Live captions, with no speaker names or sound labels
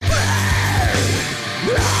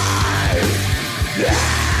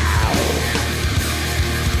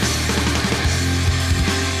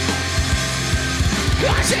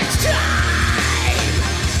It's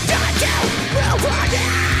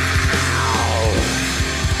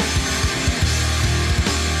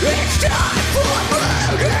time for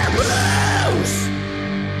Murder Moose!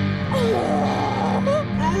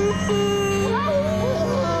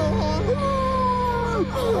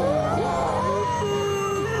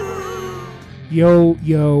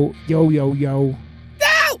 Yo.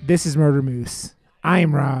 No! This is Murder Moose. I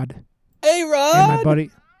am Rod. Hey, Rod! And my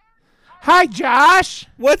buddy. Hi, Josh!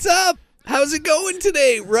 What's up? How's it going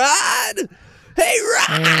today, Rod? Hey,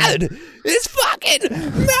 Rod! It's fucking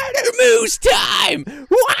Murder Moose time!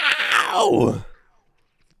 Wow!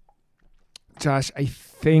 Josh, I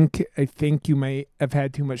think you may have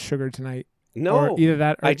had too much sugar tonight. No, Or either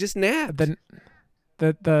that or I just napped.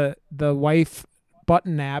 the wife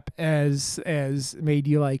button nap as made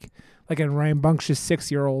you like a rambunctious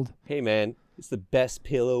 6-year-old. Hey, man, it's the best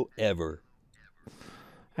pillow ever.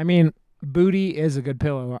 I mean, booty is a good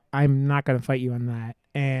pillow. I'm not going to fight you on that.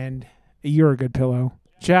 And you're a good pillow.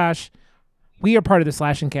 Josh, we are part of the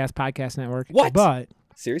Slash and Cast podcast network. What? But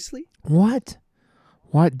Seriously? what,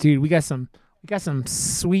 dude? We got some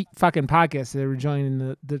sweet fucking podcasts that are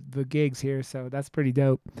joining the gigs here, so that's pretty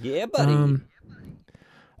dope. Yeah, buddy.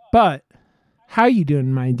 But how you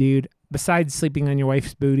doing, my dude? Besides sleeping on your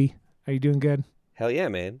wife's booty, are you doing good? Hell yeah,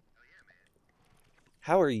 man.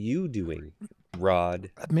 How are you doing,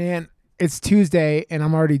 Rod? Man, it's Tuesday and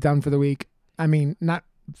I'm already done for the week. I mean, not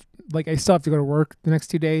like I still have to go to work the next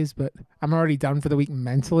 2 days, but I'm already done for the week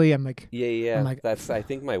mentally. I'm like, Yeah. I'm like, That's I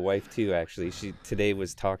think my wife too. Actually, she today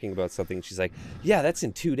was talking about something. She's like, "Yeah, that's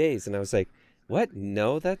in 2 days," and I was like, "What?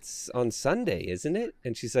 No, that's on Sunday, isn't it?"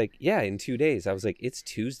 And she's like, "Yeah, in 2 days." I was like, "It's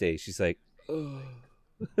Tuesday." She's like, "Oh."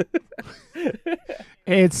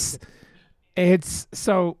 it's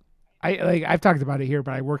so I've talked about it here,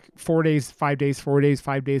 but I work 4 days, 5 days, 4 days,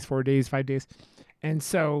 5 days, 4 days, 5 days, and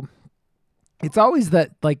so it's always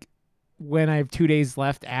that like when I have 2 days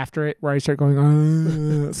left after it where I start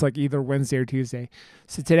going, it's like either Wednesday or Tuesday.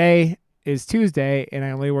 So today is Tuesday and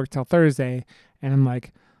I only work till Thursday, and I'm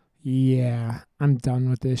like, yeah, I'm done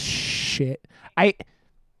with this shit.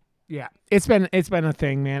 Yeah, it's been a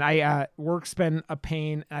thing, man. Work's been a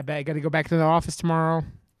pain. I bet I got to go back to the office tomorrow.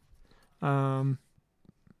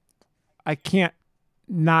 I can't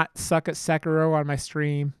not suck at Sekiro on my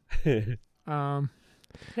stream. Hey, so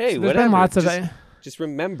whatever. been lots of just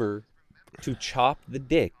remember to chop the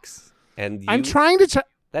dicks, and I'm trying to.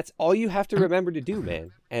 That's all you have to remember to do,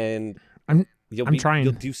 man. And I'm you'll trying.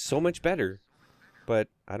 You'll do so much better. But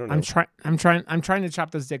I don't know. I'm trying to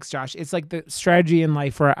chop those dicks, Josh. It's like the strategy in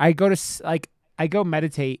life where I go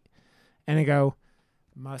meditate, and I go,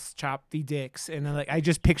 must chop the dicks, and then I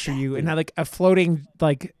just picture you, and I a floating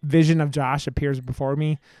vision of Josh appears before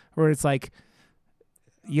me, where it's like,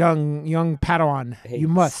 young Padawan, Hey, you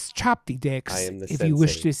must chop the dicks I am the if you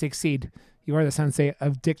wish sensei. to succeed. You are the sensei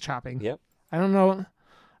of dick chopping. Yep. I don't know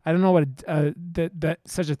what that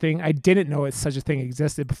such a thing. I didn't know such a thing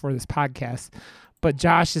existed before this podcast. But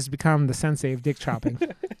Josh has become the sensei of dick chopping.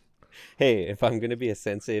 Hey, if I'm gonna be a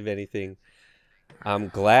sensei of anything, I'm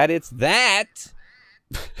glad it's that.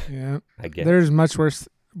 Yeah. I guess. There's much worse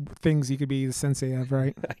things you could be the sensei of,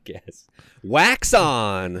 right? I guess. Wax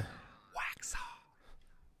on.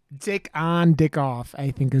 Dick on, dick off,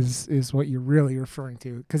 I think is what you're really referring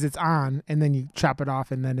to. Because it's on, and then you chop it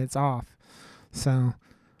off, and then it's off. So,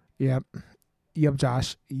 yep. Yep,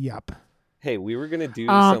 Josh. Yep. Hey, we were gonna do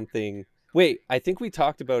something. Wait, I think we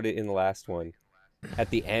talked about it in the last one. At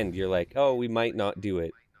the end, you're like, "Oh, we might not do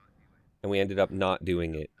it," and we ended up not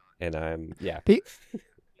doing it. And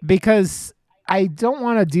because I don't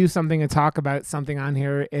want to do something and talk about something on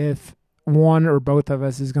here if one or both of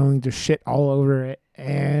us is going to shit all over it,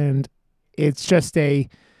 and it's just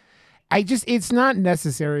it's not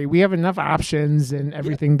necessary. We have enough options and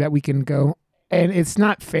everything that we can go, and it's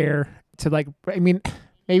not fair to I mean,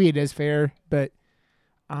 maybe it is fair, but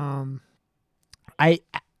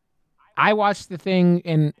I watched the thing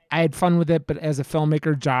and I had fun with it, but as a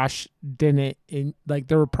filmmaker, Josh didn't. And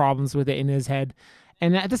there were problems with it in his head,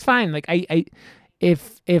 and that's fine.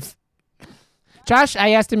 If Josh, I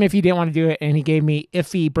asked him if he didn't want to do it, and he gave me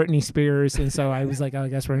iffy Britney Spears, and so I was like, oh, I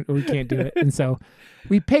guess we can't do it, and so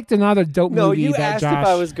we picked another dope movie. No, you that asked Josh, if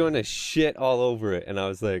I was going to shit all over it, and I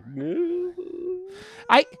was like, no.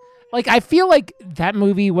 I feel like that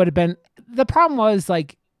movie would have been. The problem was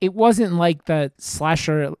it wasn't like the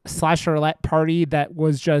slasherette party that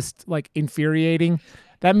was just infuriating.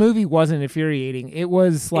 That movie wasn't infuriating. It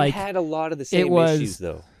was it had a lot of the same issues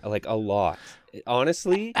though. A lot.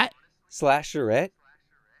 Honestly, Slasherette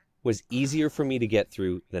was easier for me to get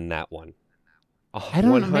through than that one. I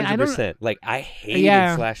don't know, man. I don't. 100%. Like I hated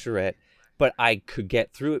Yeah. Slasherette, but I could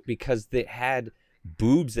get through it because it had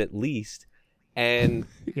boobs at least, and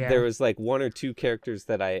Yeah. there was like one or two characters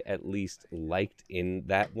that I at least liked in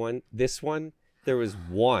that one. This one, there was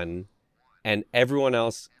one, and everyone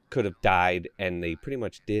else could have died, and they pretty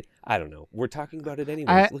much did. I don't know. We're talking about it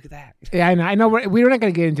anyways. Look at that. Yeah, I know. We're not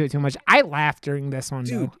going to get into it too much. I laughed during this one,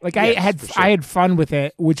 Dude, though. Like yes, for sure. I had fun with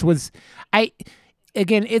it, which was,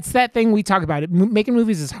 again, it's that thing we talk about. Making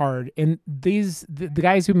movies is hard, and the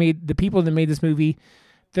guys the people that made this movie,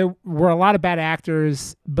 there were a lot of bad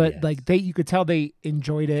actors, but Yes. like you could tell they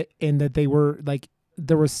enjoyed it, and that they were like,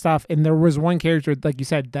 there was stuff, and there was one character, like you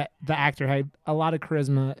said, that the actor had a lot of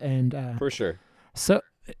charisma, and For sure. so,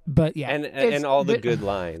 but yeah, And all the good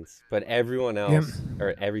lines, but everyone else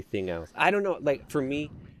or everything else, I don't know. Like for me,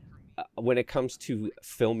 when it comes to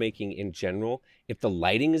filmmaking in general, if the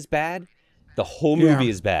lighting is bad, the whole movie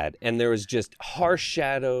is bad, and there was just harsh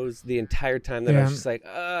shadows the entire time that I was just like,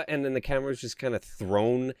 and then the camera was just kind of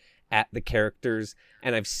thrown at the characters,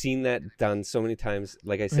 and I've seen that done so many times,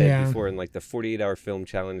 like I said before, in like the 48-hour film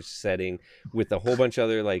challenge setting with a whole bunch of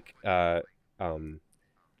other like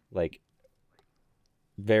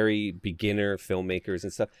very beginner filmmakers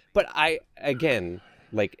and stuff. But I, again,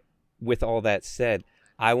 like with all that said,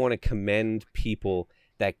 I want to commend people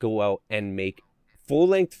that go out and make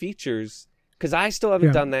full-length features, because I still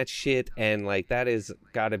haven't done that shit, and like that is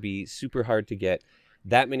got to be super hard to get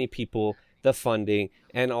that many people, the funding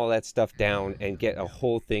and all that stuff down and get a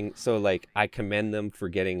whole thing. So like I commend them for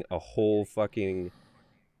getting a whole fucking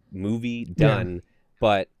movie done,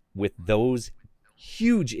 but with those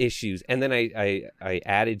huge issues. And then I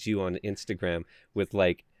added you on Instagram with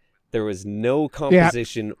like, there was no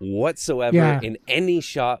composition whatsoever in any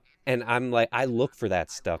shot. And I'm like, I look for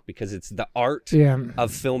that stuff because it's the art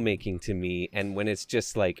of filmmaking to me. And when it's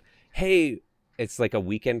just like, hey, it's like a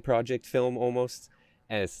weekend project film almost.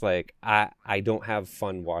 And it's like, I don't have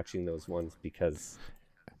fun watching those ones because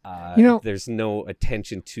there's no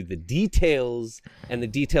attention to the details. And the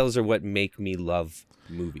details are what make me love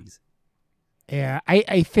movies. Yeah,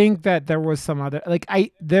 I think that there was some other, like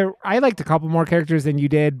I liked a couple more characters than you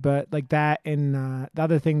did, but like that, and the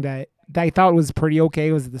other thing that I thought was pretty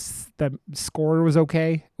okay was the score was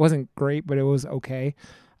okay. It wasn't great, but it was okay.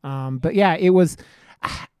 But yeah, it was.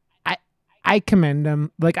 I commend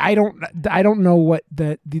them. Like I don't know what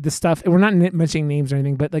the stuff. We're not mentioning names or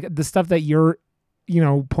anything, but like the stuff that you're,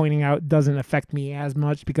 pointing out doesn't affect me as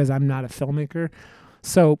much because I'm not a filmmaker.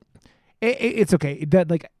 So it's okay. That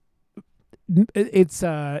like. It's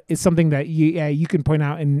something that you can point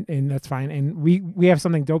out and that's fine, and we have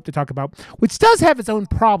something dope to talk about, which does have its own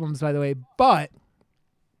problems, by the way, but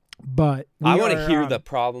I want to hear the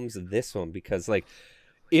problems of this one, because like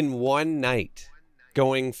in one night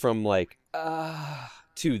going from like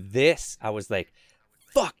to this, I was like,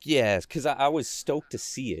 fuck yes, because I was stoked to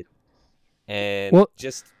see it, and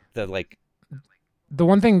just the like the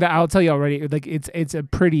one thing that I'll tell you already, like it's a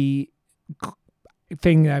pretty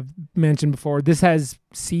thing I've mentioned before. This has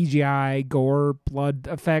CGI gore blood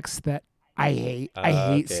effects that I hate. I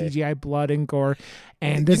hate CGI blood and gore.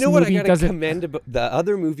 And this what movie I gotta commend about the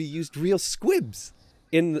other movie used real squibs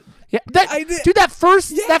in the...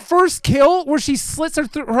 that first kill where she slits her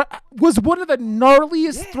throat was one of the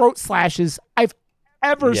gnarliest throat slashes I've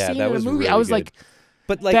ever seen in a movie. Really I was good. like,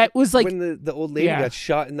 but like, that was like when the old lady got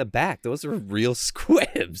shot in the back, those were real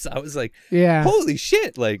squibs. I was like, yeah, holy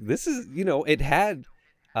shit! Like this is, it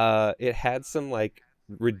had some like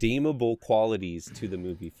redeemable qualities to the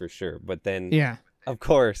movie for sure. But then, of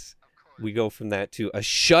course, we go from that to a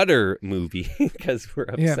Shudder movie because we're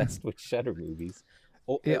obsessed with Shudder movies.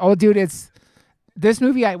 Dude, it's this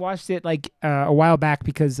movie. I watched it like a while back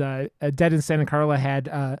because Dead in Santa Carla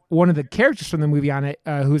had one of the characters from the movie on it,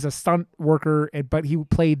 who's a stunt worker, but he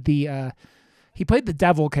played the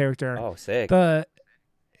devil character. Oh, sick. So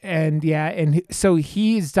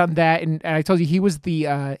he's done that, and I told you he was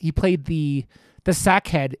he played the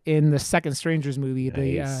sackhead in the second Strangers movie,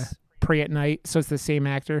 nice. The Pray at Night. So it's the same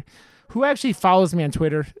actor who actually follows me on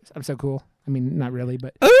Twitter. I'm so cool. I mean, not really,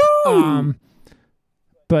 but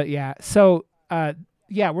but yeah. So we're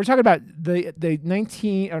talking about the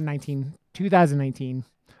 2019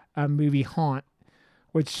 movie Haunt,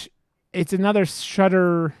 which it's another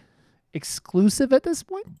Shudder exclusive at this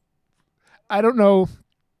point. I don't know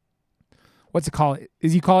what to call it.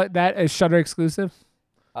 Is you call it that, a Shudder exclusive?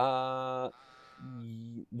 Well,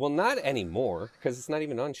 not anymore, because it's not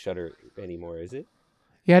even on Shudder anymore, is it?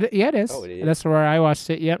 Yeah, it is. Oh, it is. That's where I watched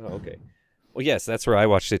it. Yep. Oh, okay. Well, yes, that's where I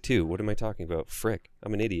watched it too. What am I talking about? Frick,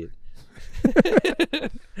 I'm an idiot.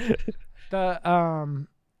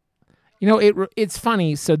 it's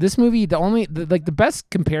funny. So this movie, the best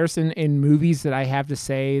comparison in movies that I have to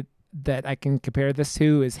say that I can compare this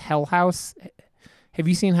to is Hell House. Have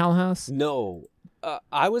you seen Hell House? No.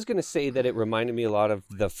 I was going to say that it reminded me a lot of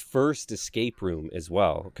the first Escape Room as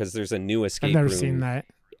well, because there's a new Escape I've never Room seen that.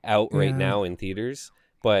 out right Yeah. now in theaters,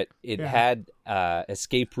 but it had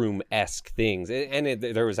Escape Room-esque things.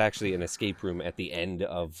 There was actually an Escape Room at the end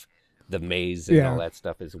of the maze and all that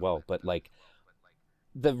stuff as well. But like,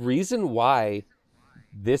 the reason why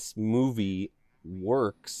this movie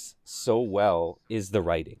works so well is the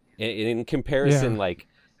writing. In comparison, like,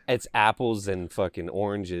 it's apples and fucking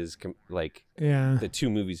oranges, like the two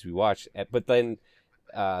movies we watched. But then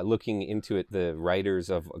looking into it, the writers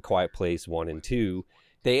of A Quiet Place 1 and 2,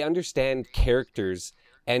 they understand characters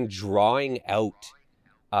and drawing out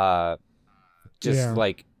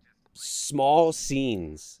like small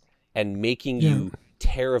scenes and making you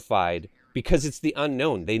terrified because it's the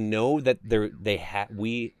unknown. They know that they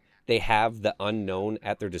have the unknown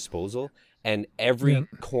at their disposal, and every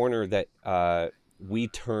corner that we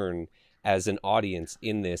turn as an audience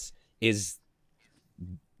in this is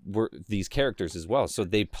these characters as well. So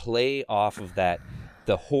they play off of that,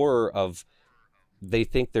 the horror of, they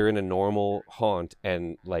think they're in a normal haunt,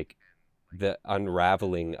 and like the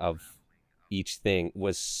unraveling of each thing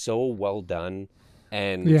was so well done.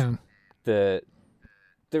 And there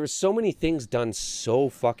were so many things done so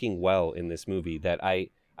fucking well in this movie that I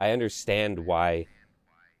understand why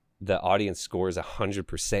the audience scores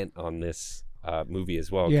 100% on this movie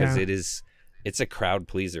as well, because it's a crowd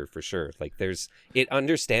pleaser for sure. Like, it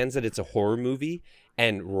understands that it's a horror movie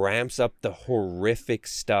and ramps up the horrific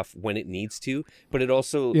stuff when it needs to, but it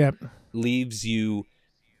also leaves you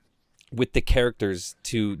with the characters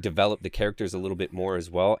to develop the characters a little bit more as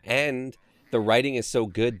well. And the writing is so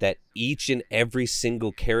good that each and every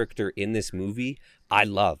single character in this movie I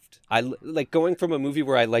loved. Like, going from a movie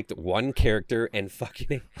where I liked one character and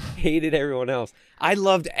fucking hated everyone else, I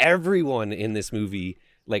loved everyone in this movie,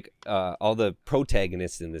 like all the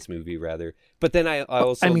protagonists in this movie rather. But then I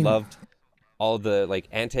also loved all the like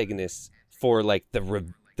antagonists for like the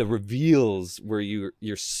reveals where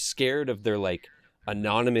you're scared of their like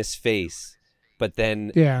anonymous face, but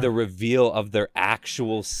then the reveal of their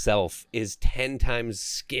actual self is 10 times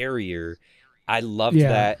scarier. I loved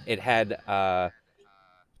that. It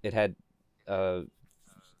had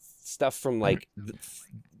stuff from like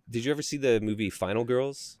did you ever see the movie Final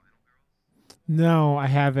Girls? No, I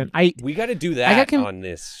haven't. We got to do that on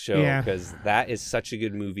this show, because that is such a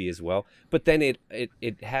good movie as well. But then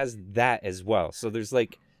it has that as well. So there's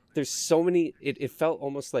so many. It felt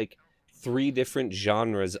almost like 3 different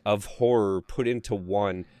genres of horror put into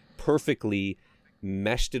one, perfectly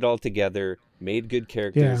meshed it all together, made good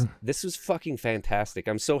characters. This was fucking fantastic.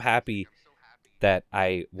 I'm so happy that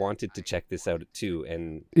I wanted to check this out too,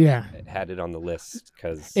 and had it on the list,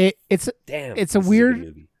 because it's a weird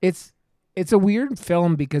movie. It's a weird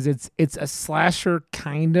film because it's a slasher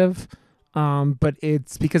kind of, but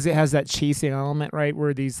it's because it has that chasing element, right,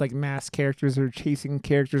 where these like masked characters are chasing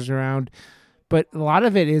characters around, but a lot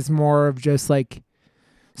of it is more of just like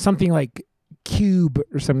something like Cube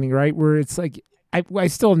or something, right, where it's like I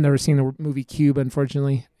still have never seen the movie Cube,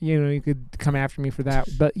 unfortunately. You could come after me for that,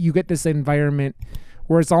 but you get this environment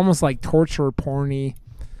where it's almost like torture porny,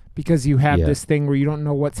 because you have this thing where you don't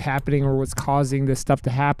know what's happening or what's causing this stuff to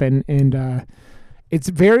happen. And it's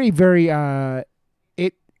very, very,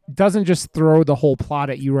 it doesn't just throw the whole plot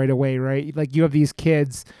at you right away, right? Like, you have these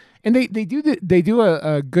kids, and they do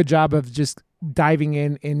a good job of just diving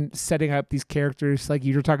in and setting up these characters. Like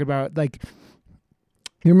you were talking about, like,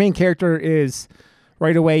 your main character is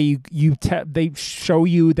right away, they show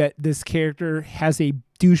you that this character has a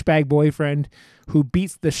douchebag boyfriend who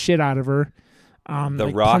beats the shit out of her. The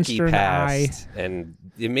like rocky past, and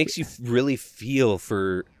it makes you really feel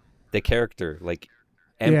for the character, like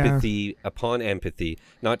empathy upon empathy,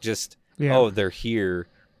 not just oh, they're here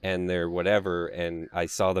and they're whatever, and I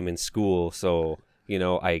saw them in school, so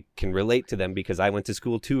I can relate to them because I went to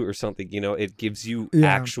school too or something. It gives you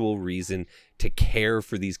actual reason to care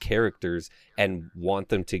for these characters and want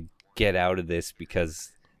them to get out of this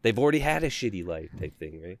because they've already had a shitty life type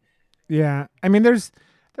thing, right? Yeah, I mean, there's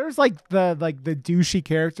the douchey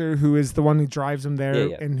character who is the one who drives them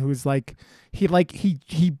there, and who's like he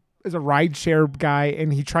is a rideshare guy,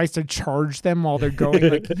 and he tries to charge them while they're going.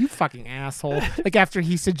 Like, you fucking asshole! Like, after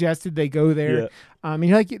he suggested they go there, and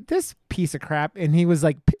you're like, this piece of crap. And he was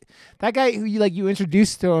like, that guy who you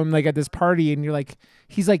introduced to him like at this party, and you're like,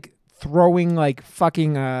 he's like throwing like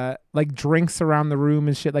fucking like drinks around the room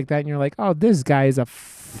and shit like that, and you're like, oh, this guy is a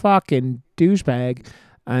fucking douchebag.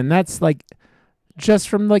 And that's like, just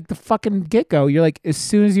from like the fucking get go. You're like, as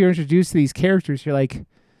soon as you're introduced to these characters, you're like,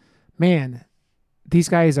 man, these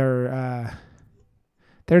guys are.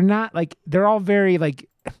 They're not like they're all very like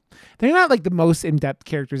they're not like the most in depth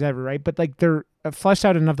characters ever, right? But like they're fleshed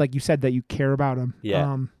out enough, like you said, that you care about them.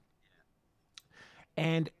 Yeah.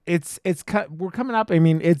 And we're coming up. I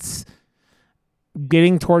mean, it's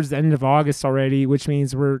getting towards the end of August already, which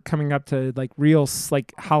means we're coming up to like real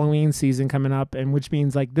like Halloween season coming up, and which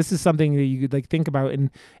means like this is something that you could like think about, and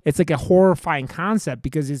it's like a horrifying concept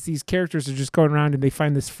because it's these characters are just going around and they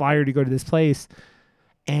find this flyer to go to this place,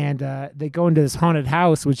 and they go into this haunted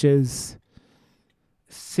house, which is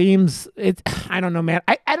seems it. I don't know, man.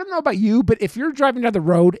 I don't know about you, but if you're driving down the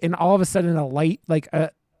road and all of a sudden a light like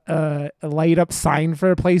a light up sign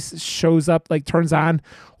for a place shows up, like turns on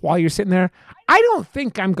while you're sitting there, I don't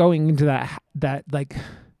think I'm going into that like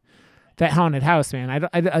that haunted house, man.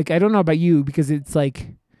 I don't know about you, because it's like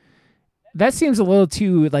that seems a little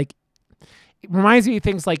too like, it reminds me of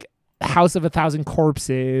things like House of a Thousand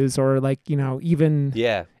Corpses, or like, you know, even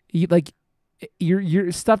like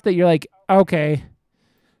your stuff that you're like, okay,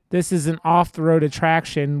 this is an off the road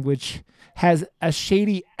attraction which has a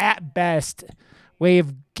shady at best way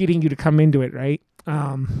of getting you to come into it, right?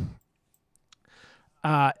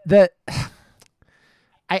 I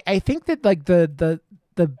think that like the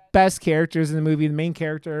best characters in the movie, the main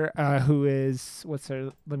character, who is what's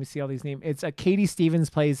her? Let me see all these names. It's Katie Stevens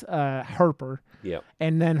plays Harper. Yeah.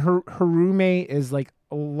 And then her roommate is like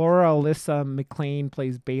Laura Alyssa McLean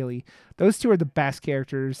plays Bailey. Those two are the best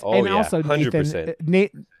characters. Oh, and yeah, also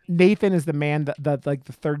 100%. Nathan is the man that like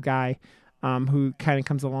the third guy, who kind of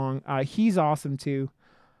comes along. He's awesome too.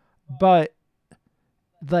 But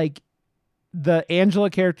like the Angela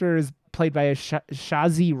character is played by a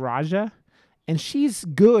Shazi Raja, and she's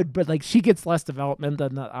good, but like she gets less development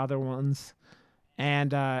than the other ones.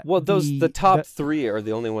 And well, the top three are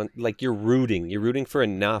the only one, like you're rooting for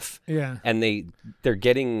enough. Yeah. And they're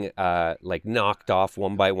getting like knocked off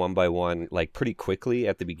one by one, like pretty quickly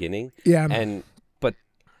at the beginning. Yeah. But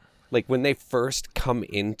like when they first come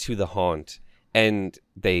into the haunt and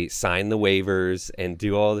they sign the waivers and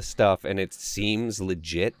do all this stuff and it seems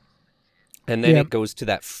legit, and then it goes to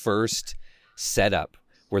that first setup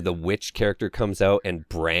where the witch character comes out and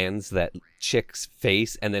brands that chick's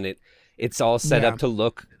face, and then it's all set up to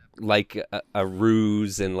look like a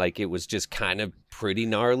ruse, and like it was just kind of pretty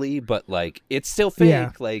gnarly, but like it's still fake.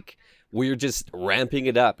 Yeah. Like we're just ramping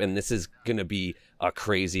it up, and this is gonna be a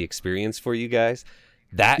crazy experience for you guys.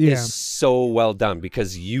 That is so well done,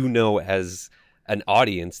 because you know as an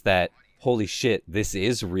audience that holy shit, this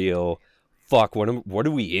is real. Fuck, what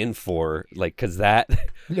are we in for? Like, because that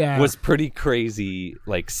was pretty crazy,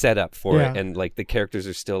 like setup for it, and like the characters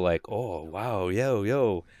are still like, oh wow,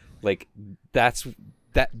 yo, like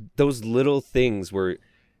those little things were,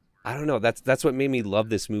 I don't know, that's what made me love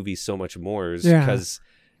this movie so much more, is because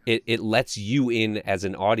it lets you in as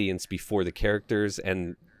an audience before the characters,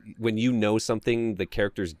 and when you know something the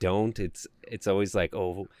characters don't, it's always like,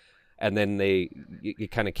 oh, and then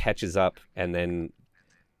it kind of catches up, and then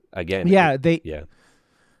again,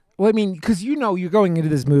 well, I mean, because you know you're going into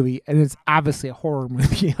this movie and it's obviously a horror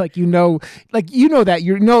movie. like you know that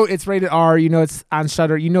it's rated R, you know it's on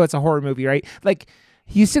Shudder, you know it's a horror movie, right? Like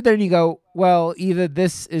you sit there and you go, well, either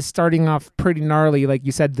this is starting off pretty gnarly, like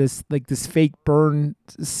you said, this fake burn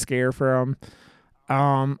scare for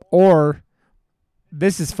or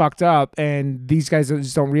this is fucked up and these guys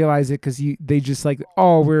just don't realize it because they just like,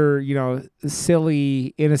 oh, we're, you know,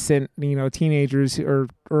 silly, innocent, you know, teenagers or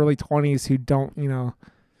early 20s who don't, you know,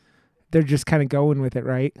 they're just kind of going with it,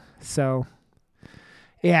 right? So,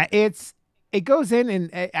 yeah, it goes in and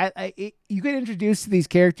you get introduced to these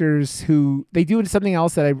characters who they do something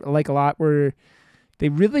else that I like a lot, where they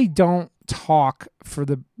really don't talk for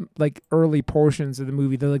the like early portions of the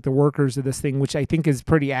movie. They're like the workers of this thing, which I think is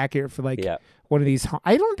pretty accurate for like one of these.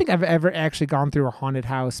 I don't think I've ever actually gone through a haunted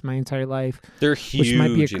house my entire life. They're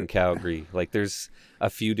huge in Calgary. Like there's a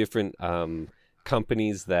few different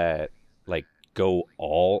companies that like go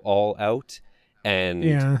all out,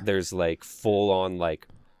 and there's like full on like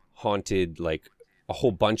haunted, like a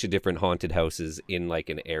whole bunch of different haunted houses in like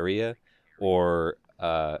an area, or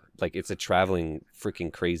like it's a traveling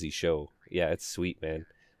freaking crazy show. Yeah, it's sweet, man.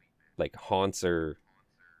 Like haunts are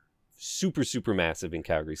super, super massive in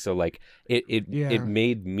Calgary. So like it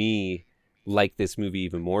made me like this movie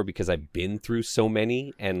even more because I've been through so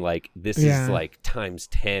many, and like this is like times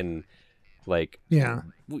 10. Like,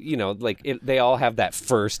 you know, like they all have that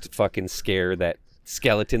first fucking scare, that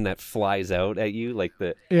skeleton that flies out at you, like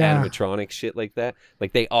the animatronic shit like that.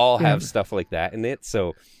 Like they all have stuff like that in it.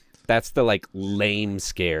 So that's the like lame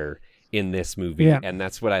scare in this movie. Yeah. And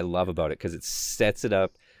that's what I love about it, because it sets it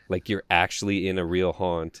up like you're actually in a real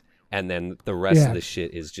haunt, and then the rest of the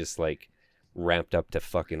shit is just like ramped up to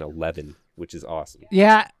fucking 11, which is awesome.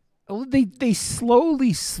 Yeah. They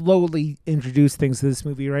slowly introduce things to this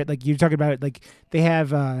movie, right? Like you're talking about it, like they have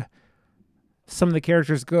some of the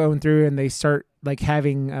characters going through and they start like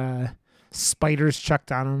having spiders chucked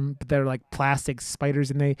on them, but they're like plastic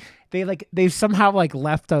spiders, and they've somehow like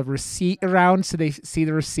left a receipt around so they see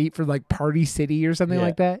the receipt for like Party City or something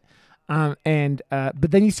like that.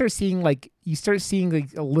 But then you start seeing like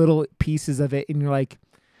little pieces of it, and you're like,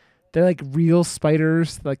 they're like real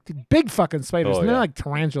spiders, like big fucking spiders. And they're like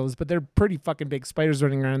tarantulas, but they're pretty fucking big spiders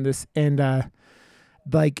running around this. And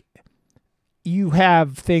like you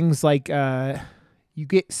have things like you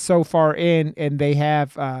get so far in, and they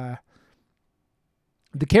have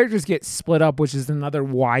the characters get split up, which is another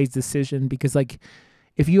wise decision, because like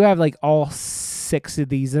if you have like all 6 of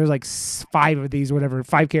these, there's like 5 of these, whatever,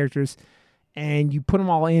 5 characters, and you put them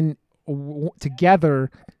all in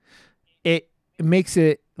together, it makes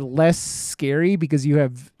it less scary because you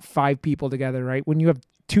have 5 people together, right? When you have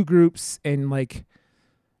 2 groups and like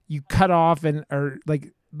you cut off and or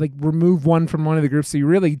like remove one from one of the groups, so you're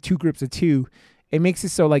really 2 groups of 2. It makes it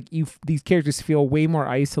so like these characters feel way more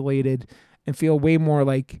isolated and feel way more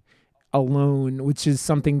like alone, which is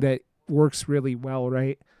something that works really well,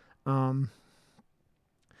 right? And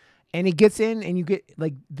it gets in, and you get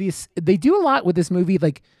like this. They do a lot with this movie.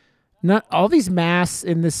 Like, not all these masks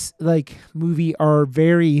in this like movie are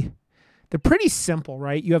they're pretty simple,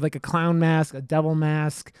 right? You have like a clown mask, a devil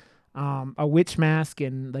mask, a witch mask,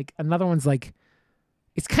 and like another one's like,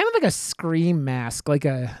 it's kind of like a Scream mask, like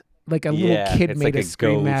a little kid made like a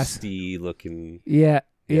Scream mask, looking.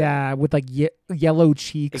 Yeah, with like yellow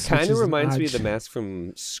cheeks. It kind of reminds me of the mask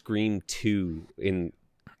from Scream 2 in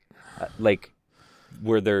like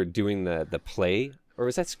where they're doing the play, or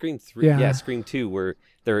was that Scream 3? Yeah, Scream 2, where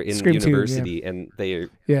they're in Scream university 2, and they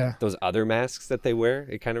are those other masks that they wear.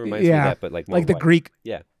 It kind of reminds me of that, but like more the white.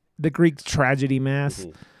 the Greek tragedy mask.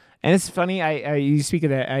 Mm-hmm. And it's funny, you speak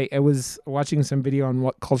of that, I was watching some video on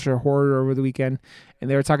What Culture Horror over the weekend, and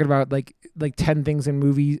they were talking about like 10 things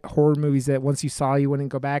in horror movies that once you saw, you wouldn't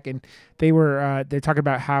go back. And they're talking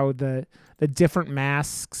about how the different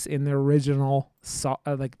masks in the original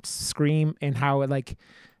like Scream, and how like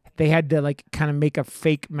they had to like kind of make a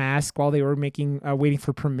fake mask while they were waiting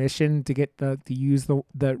for permission to get to use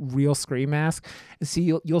the real Scream mask. And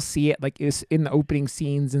so you'll see it like it's in the opening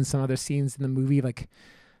scenes and some other scenes in the movie, like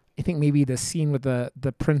I think maybe the scene with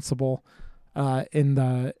the principal in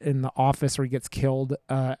the office where he gets killed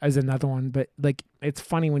as another one. But like it's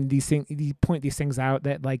funny when you point these things out,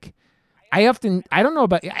 that like I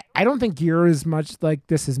don't think you're as much like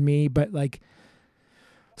this as me, but like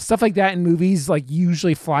stuff like that in movies like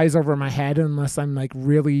usually flies over my head unless I'm like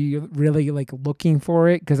really really like looking for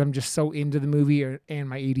it, because I'm just so into the movie and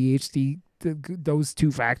my ADHD. Those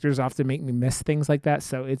 2 factors often make me miss things like that.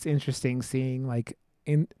 So it's interesting seeing like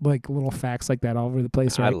in like little facts like that all over the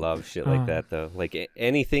place, right? I love shit like that though. Like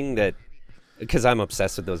anything that, because I'm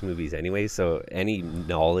obsessed with those movies anyway, so any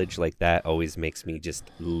knowledge like that always makes me just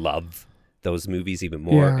love those movies even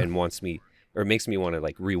more, and makes me want to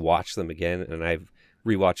like rewatch them again. And I've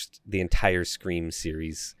rewatched the entire Scream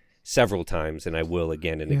series several times, and I will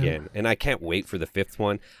again and again. And I can't wait for the 5th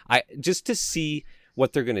one. Just to see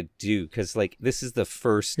what they're gonna do, because like this is the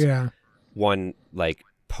first one like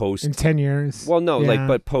post in 10 years. Well, no, like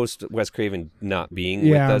but post Wes Craven not being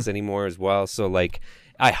with us anymore as well. So like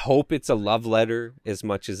I hope it's a love letter as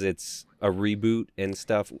much as it's a reboot and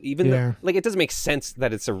stuff. Even though, like, it doesn't make sense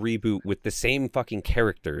that it's a reboot with the same fucking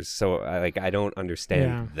characters. So I don't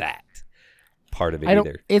understand that part of it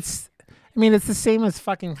either. It's the same as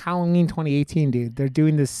fucking Halloween 2018, dude. They're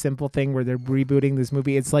doing this simple thing where they're rebooting this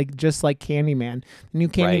movie. It's like just like Candyman. The new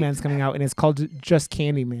Candyman's coming out, and it's called just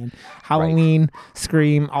Candyman. Halloween,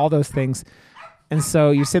 Scream, all those things. And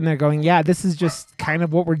so you're sitting there going, yeah, this is just kind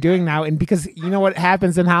of what we're doing now. And because you know what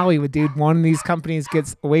happens in Hollywood, dude, one of these companies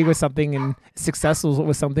gets away with something and successful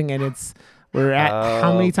with something, and we're at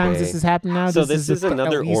how many times this has happened now? So this is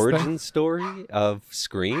another origin story of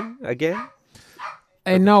Scream again?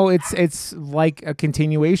 And no, it's like a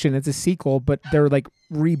continuation. It's a sequel, but they're like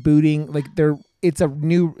rebooting. Like it's a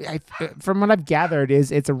new. From what I've gathered,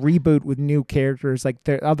 it's a reboot with new characters. Like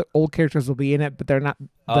the other old characters will be in it, but they're not.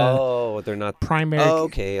 They're not primary. Oh,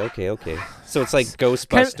 okay. So it's like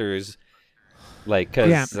Ghostbusters, like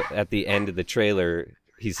because at the end of the trailer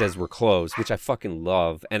he says we're closed, which I fucking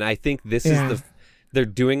love, and I think this is they're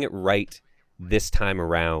doing it right this time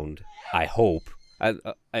around. I hope.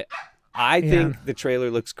 I think the trailer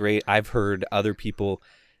looks great. I've heard other people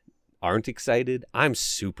aren't excited. I'm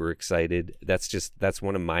super excited. That's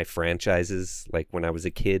one of my franchises. Like when I was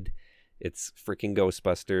a kid, it's freaking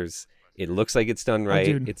Ghostbusters. It looks like it's done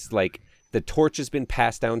right. It's like the torch has been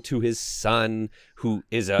passed down to his son, who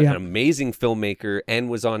is an amazing filmmaker and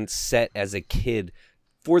was on set as a kid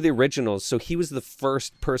for the originals. So he was the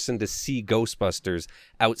first person to see Ghostbusters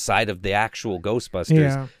outside of the actual Ghostbusters.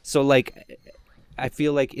 Yeah. So like, I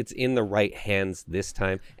feel like it's in the right hands this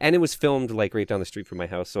time. And it was filmed like right down the street from my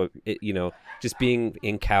house. So it, you know, just being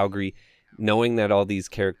in Calgary, knowing that all these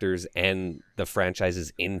characters and the franchise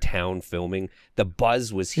is in town filming, the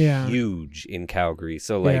buzz was huge in Calgary.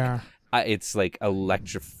 So like, it's like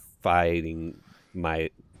electrifying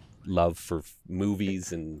my love for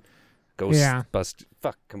movies and Ghostbusters.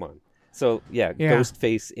 Fuck, come on. So yeah,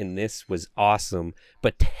 Ghostface in this was awesome,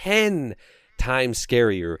 but 10 times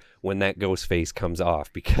scarier when that Ghostface comes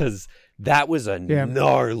off, because that was a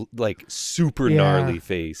super gnarly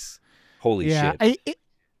face. Holy shit.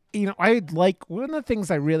 I like, one of the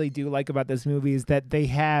things I really do like about this movie is that they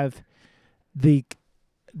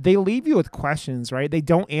leave you with questions, right? They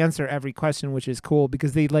don't answer every question, which is cool,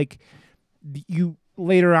 because they like you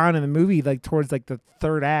later on in the movie, like towards like the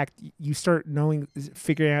third act, you start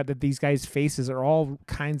figuring out that these guys' faces are all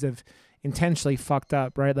kinds of intentionally fucked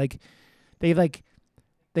up, right? Like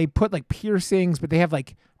they put like piercings, but they have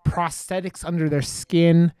like prosthetics under their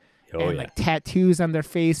skin like tattoos on their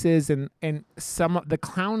faces, and the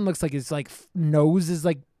clown looks like his like nose is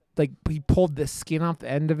like he pulled the skin off the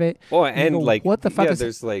end of it. Oh, and go, like what the fuck is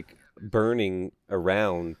there's like burning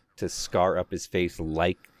around to scar up his face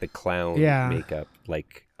like the clown makeup,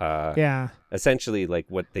 like essentially like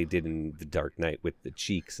what they did in The Dark Knight with the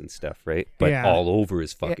cheeks and stuff, right? But all over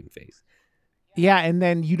his fucking face. Yeah, and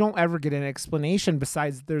then you don't ever get an explanation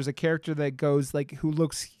besides there's a character that goes like who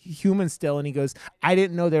looks human still, and he goes, I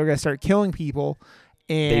didn't know they were gonna start killing people,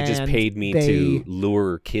 and they just paid me to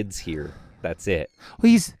lure kids here. That's it.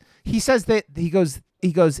 Well, he says that he goes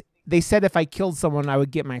they said if I killed someone I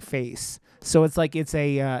would get my face. So it's like it's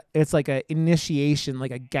like a initiation,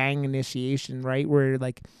 like a gang initiation, right? Where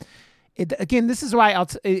like again, this is why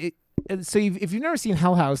so if you've never seen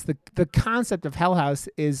Hell House, the concept of Hell House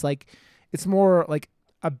is like, it's more like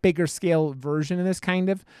a bigger scale version of this, kind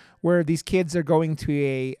of, where these kids are going to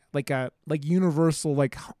a Universal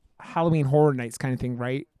like Halloween Horror Nights kind of thing,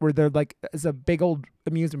 right? Where they're like, it's a big old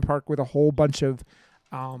amusement park with a whole bunch of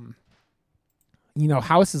houses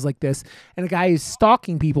like this, and a guy is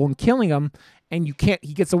stalking people and killing them, and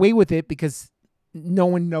he gets away with it because no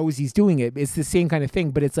one knows he's doing it. It's the same kind of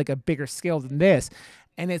thing, but it's like a bigger scale than this,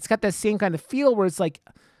 and it's got that same kind of feel where it's like,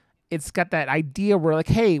 it's got that idea where like,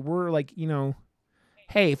 hey, we're like,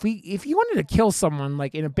 hey, if you wanted to kill someone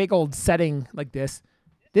like in a big old setting like this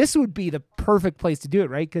would be the perfect place to do it,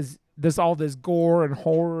 right? Because there's all this gore and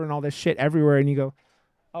horror and all this shit everywhere, and you go,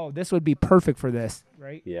 oh, this would be perfect for this,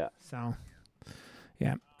 right? Yeah. So,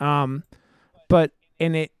 yeah. But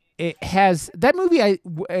it has that movie.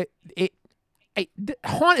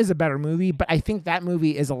 Haunt is a better movie, but I think that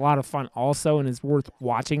movie is a lot of fun also and is worth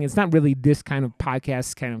watching. It's not really this kind of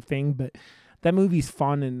podcast kind of thing, but that movie's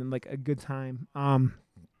fun and like a good time.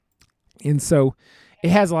 And so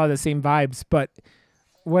it has a lot of the same vibes. But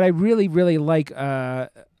what I really, really like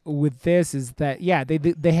with this is that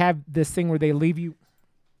they have this thing where they leave you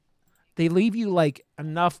like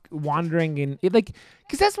enough wandering, and it like,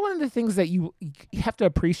 because that's one of the things that you have to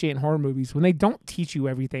appreciate in horror movies, when they don't teach you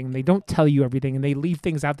everything, they don't tell you everything, and they leave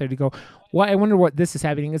things out there to go, well, I wonder what this is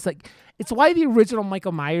happening. It's like, it's why the original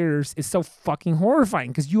Michael Myers is so fucking horrifying,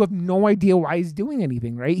 because you have no idea why he's doing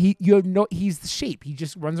anything, right? He's the shape. He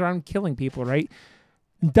just runs around killing people, right?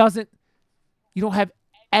 You don't have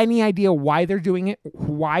any idea why they're doing it,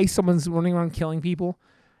 why someone's running around killing people.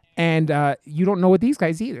 And you don't know what these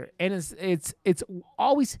guys either. And it's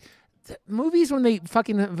always movies when they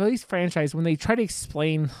fucking, these franchise, when they try to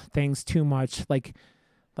explain things too much, like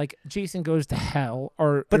Jason Goes to Hell,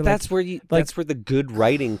 but that's where that's where the good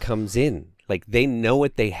writing comes in. Like, they know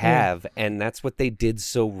what they have, and that's what they did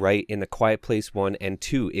so right in The Quiet Place 1 and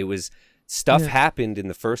 2. It was stuff happened in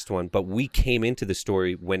the first one, but we came into the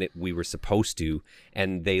story when we were supposed to,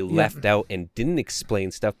 and they left out and didn't explain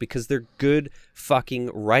stuff because they're good fucking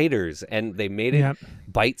writers, and they made it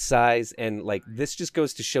bite-sized, and like, this just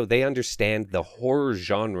goes to show they understand the horror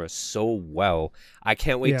genre so well. I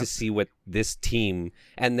can't wait to see what this team,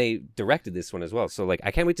 and they directed this one as well, so like,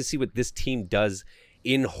 I can't wait to see what this team does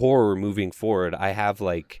in horror moving forward. I have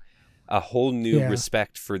like a whole new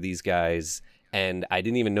respect for these guys. And I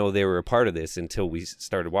didn't even know they were a part of this until we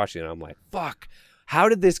started watching it. I'm like, fuck, how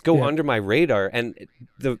did this go Yeah. under my radar? And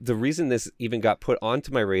the reason this even got put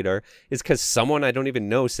onto my radar is because someone I don't even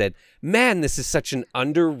know said, man, this is such an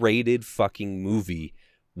underrated fucking movie.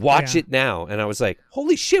 Watch it now. And I was like,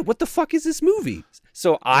 holy shit, what the fuck is this movie?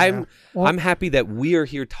 So I'm happy that we are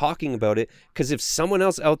here talking about it, because if someone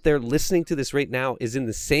else out there listening to this right now is in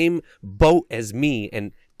the same boat as me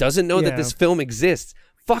and doesn't know that this film exists,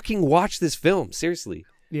 fucking watch this film. Seriously.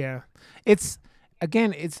 Yeah. It's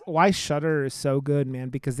why Shudder is so good, man,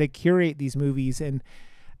 because they curate these movies. And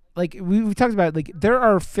like we talked about, like there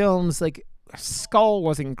are films like Skull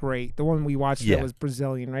wasn't great. The one we watched that was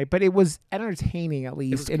Brazilian, right? But it was entertaining at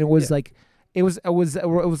least, and it was like it was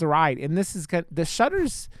a ride. And this is the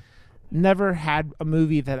Shudder's never had a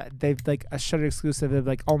movie that they've like a Shudder exclusive of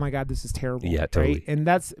like, oh my god, this is terrible. Yeah, totally. Right? And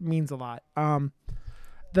that means a lot.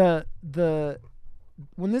 The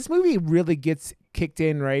when this movie really gets kicked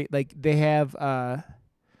in, right? Like they have the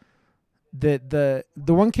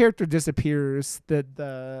one character disappears.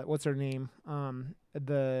 The what's her name?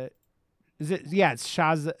 It's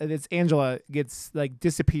Shaz. It's Angela gets like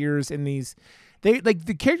disappears in these. They like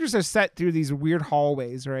the characters are set through these weird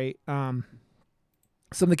hallways, right? Some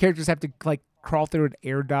of the characters have to like crawl through an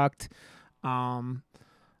air duct,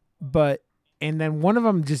 but and then one of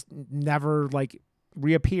them just never like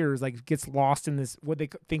reappears, like gets lost in this what they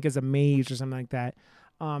think is a maze or something like that.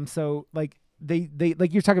 So like they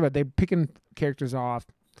like you're talking about, they're picking characters off.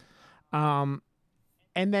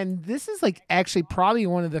 And then this is like actually probably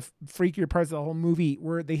one of the freakier parts of the whole movie,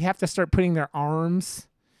 where they have to start putting their arms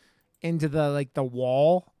into the like the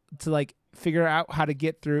wall to like figure out how to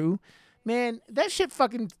get through. Man, that shit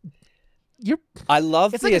fucking. I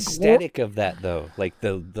love the like aesthetic of that though, like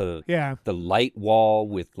the light wall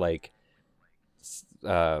with like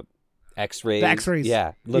X-rays. The X-rays.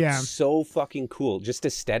 Yeah, looks so fucking cool, just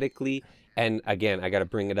aesthetically. And again, I got to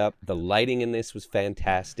bring it up. The lighting in this was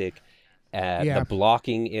fantastic. The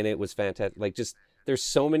blocking in it was fantastic. Like, just there's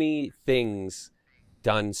so many things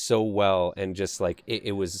done so well, and just like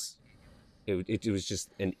it was just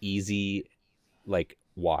an easy like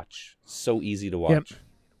watch. So easy to watch. Yep.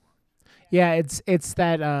 Yeah, it's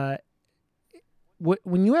that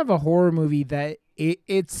when you have a horror movie that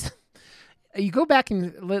it's you go back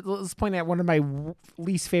and let's point out one of my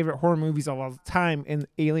least favorite horror movies of all time, in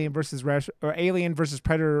Alien versus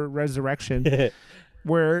Predator Resurrection,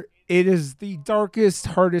 where it is the darkest,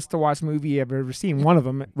 hardest to watch movie I've ever seen. One of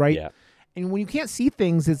them, right? Yeah. And when you can't see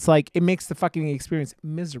things, it's like it makes the fucking experience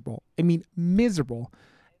miserable. I mean, miserable.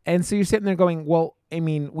 And so you're sitting there going, well, I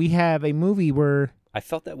mean, we have a movie where I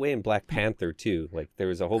felt that way in Black Panther too. Like there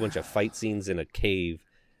was a whole bunch of fight scenes in a cave,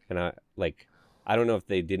 and I don't know if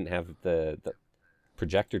they didn't have the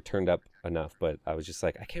projector turned up enough, but I was just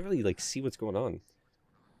like, I can't really like see what's going on.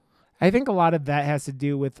 I think a lot of that has to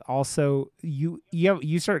do with also you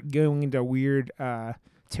start going into weird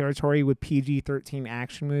territory with PG-13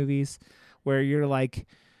 action movies, where you're like,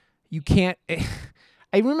 you can't.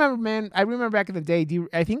 I remember back in the day.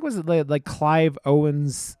 I think was it like Clive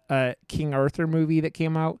Owen's King Arthur movie that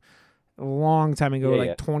came out a long time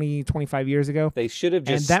ago, 20, 25 years ago. They should have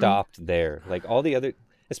just stopped there. Like all the other,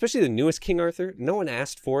 especially the newest King Arthur, no one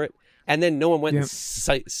asked for it. And then no one went and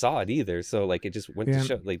saw it either. So like it just went to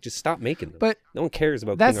show, like just stop making them. But no one cares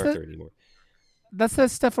about King Arthur anymore. That's that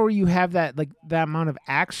stuff where you have that like that amount of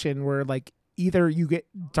action where like either you get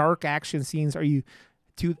dark action scenes or you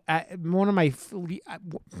do one of my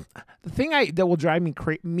the thing that will drive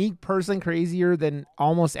me personally crazier than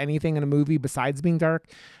almost anything in a movie besides being dark,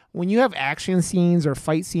 when you have action scenes or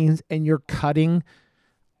fight scenes and you're cutting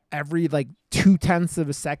every like 0.2 of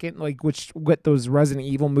a second, like what those Resident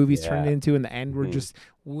Evil movies turned into in the end were just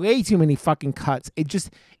way too many fucking cuts. It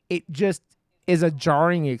just is a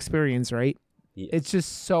jarring experience, right? Yes. It's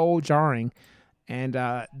just so jarring. And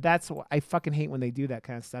that's what I fucking hate, when they do that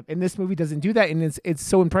kind of stuff. And this movie doesn't do that, and it's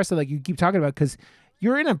so impressive, like you keep talking about, because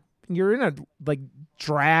you're in a like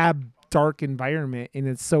drab, dark environment,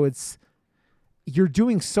 and you're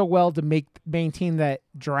doing so well to maintain that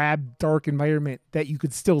drab, dark environment that you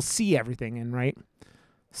could still see everything in, right?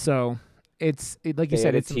 So like you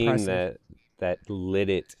said, it's impressive. They had a team that lit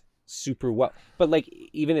it super well. But like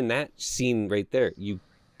even in that scene right there, you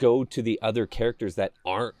go to the other characters that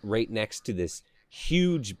aren't right next to this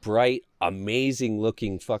huge, bright, amazing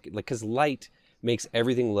looking fucking, like, because light makes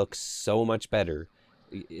everything look so much better.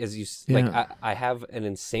 As you like, I have an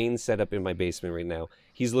insane setup in my basement right now.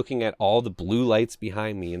 He's looking at all the blue lights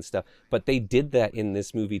behind me and stuff, but they did that in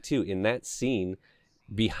this movie too. In that scene,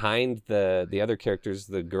 behind the other characters,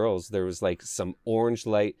 the girls, there was like some orange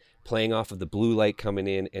light playing off of the blue light coming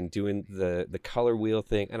in and doing the color wheel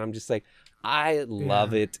thing, and I'm just like, I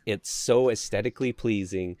love it. It's so aesthetically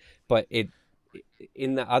pleasing, but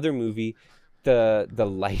in the other movie, the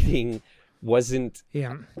lighting wasn't.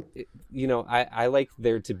 Yeah. I like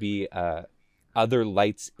there to be other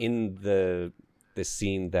lights in the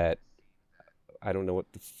scene that I don't know what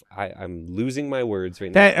I'm losing my words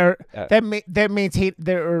right now. That maintain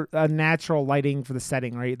their natural lighting for the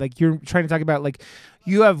setting, right? Like you're trying to talk about, like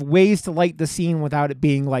you have ways to light the scene without it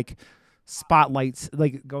being like spotlights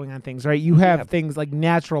like going on things, right? You have things like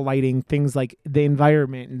natural lighting, things like the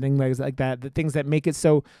environment and things like that. The things that make it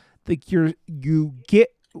so like you get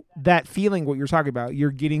that feeling what you're talking about. You're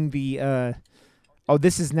getting the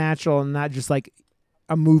this is natural and not just like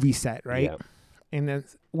a movie set, right? Yeah. And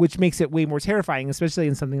that's, which makes it way more terrifying, especially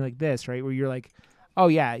in something like this, right? Where you're like, oh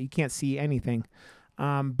yeah, you can't see anything.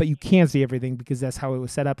 But you can see everything because that's how it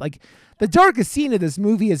was set up. Like the darkest scene of this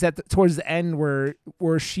movie is towards the end where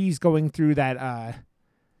she's going through that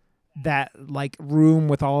like room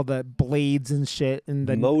with all the blades and shit, and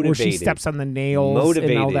where she steps on the nails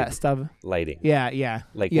and all that stuff. Lighting. Yeah.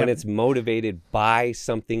 When it's motivated by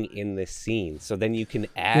something in the scene, so then you can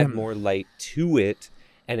add more light to it,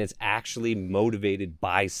 and it's actually motivated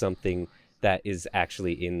by something that is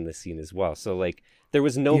actually in the scene as well. So like there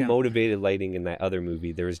was no motivated lighting in that other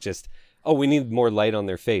movie. There was just, we need more light on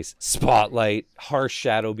their face. Spotlight, harsh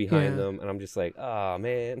shadow behind them. And I'm just like, oh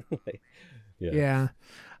man.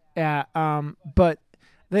 But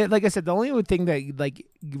like I said, the only thing that like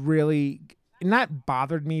really not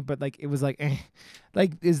bothered me, but like it was like,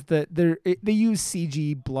 like is they use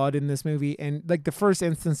CG blood in this movie, and like the first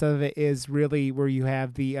instance of it is really where you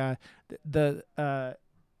have the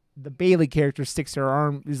Bailey character sticks her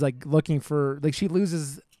arm, is like looking for, like she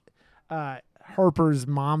loses Harper's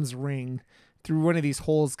mom's ring through one of these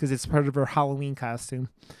holes because it's part of her Halloween costume,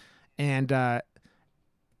 and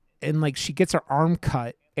like she gets her arm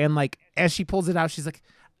cut, and like as she pulls it out, she's like,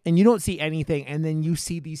 and you don't see anything, and then you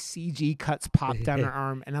see these CG cuts pop down her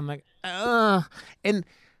arm, and I'm like, and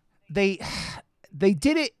they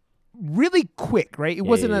did it really quick, right? It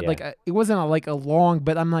wasn't a long,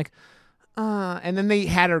 but I'm like, and then they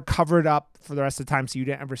had her covered up for the rest of the time, so you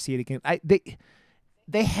didn't ever see it again.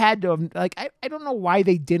 They had to have, like, I don't know why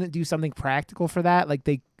they didn't do something practical for that. Like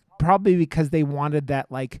they probably because they wanted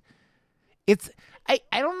that, like, it's. I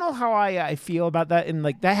don't know how I feel about that, and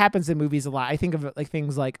like that happens in movies a lot. I think of it like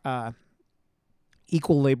things like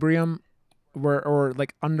Equilibrium, or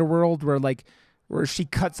like Underworld, where she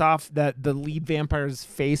cuts off the lead vampire's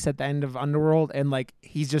face at the end of Underworld, and like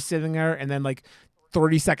he's just sitting there, and then like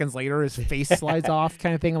 30 seconds later his face slides off,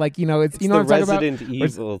 kind of thing. Like, it's you know the what I'm talking Resident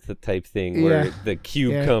Evil type thing where the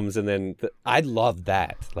cube comes, and then I love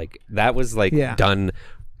that. Like that was like done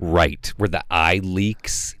right, where the eye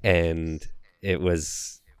leaks, and it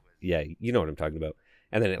was, you know what I'm talking about.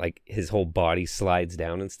 And then it, like his whole body slides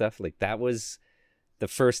down and stuff. Like that was the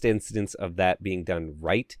first instance of that being done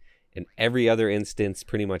right. And every other instance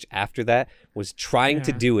pretty much after that was trying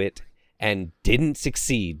to do it and didn't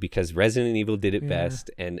succeed because Resident Evil did it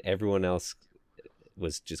best and everyone else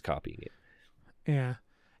was just copying it.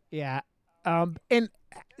 Yeah. And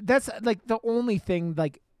that's like the only thing,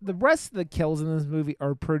 like the rest of the kills in this movie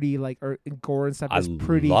are pretty, like, or gore and stuff is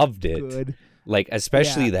pretty loved it. Good. Like,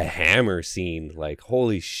 especially the hammer scene, like,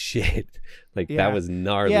 holy shit. Like, that was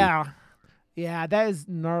gnarly. Yeah, that is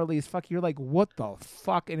gnarly as fuck. You're like, what the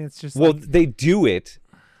fuck? And it's just they do it,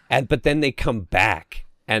 but then they come back,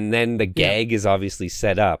 and then the gag is obviously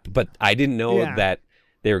set up. But I didn't know that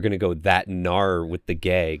they were going to go that gnar with the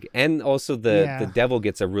gag. And also the devil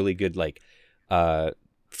gets a really good, like,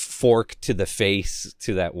 fork to the face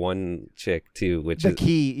to that one chick, too, which is...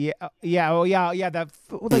 key. That...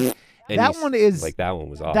 Like, that one is like, that one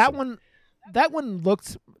was awesome. That one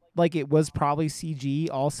looked like it was probably CG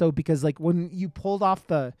also, because like when you pulled off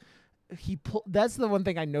that's the one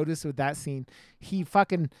thing I noticed with that scene. He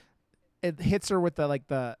fucking hits her with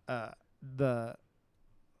the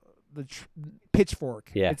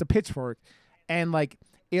pitchfork. Yeah, it's a pitchfork, and like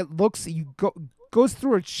it looks goes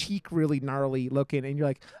through her cheek really gnarly looking, and you're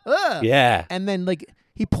like, ugh. Yeah, and then like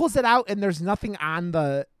he pulls it out, and there's nothing on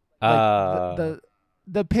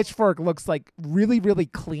the pitchfork looks like really, really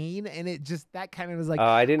clean, and it just, that kind of was like...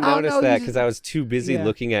 I didn't notice that because I was too busy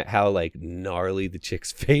looking at how, like, gnarly the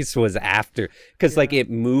chick's face was after. Because, like, it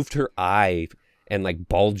moved her eye and, like,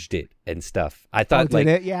 bulged it and stuff. I thought, they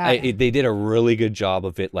did a really good job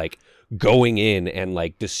of it, like, going in and,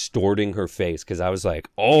 like, distorting her face. Because I was like,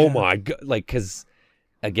 oh my God. Like, because,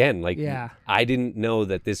 again, like, I didn't know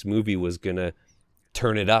that this movie was going to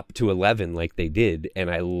turn it up to 11 like they did.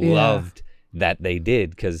 And I loved... that they did,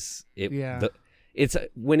 because it's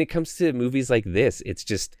when it comes to movies like this, it's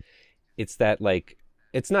it's that like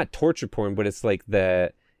it's not torture porn, but it's like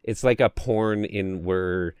it's like a porn in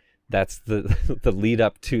where that's the the lead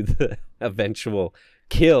up to the eventual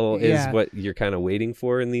kill is what you're kind of waiting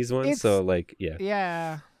for in these ones. So like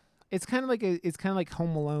yeah, it's kind of like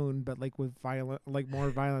Home Alone, but like with more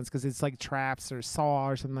violence, because it's like traps or Saw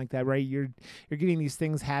or something like that, right? You're getting these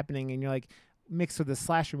things happening, and you're like mixed with a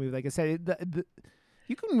slasher movie. Like I said,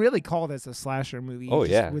 you can really call this a slasher movie. Oh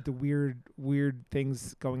yeah, with the weird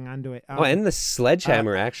things going on to it. And the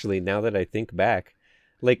sledgehammer, actually, now that I think back,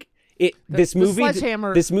 like this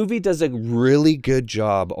movie does a really good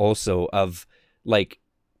job also of like,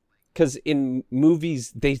 because in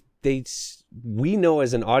movies we know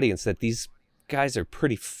as an audience that these guys are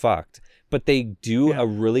pretty fucked, but they do a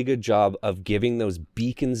really good job of giving those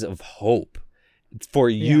beacons of hope for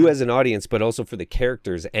you as an audience, but also for the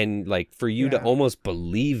characters, and like for you to almost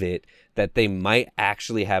believe it, that they might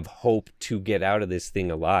actually have hope to get out of this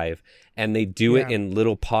thing alive. And they do it in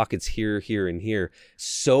little pockets here, and here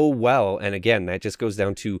so well. And again, that just goes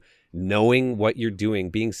down to knowing what you're doing,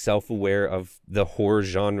 being self-aware of the horror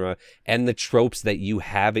genre and the tropes that you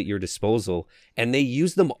have at your disposal. And they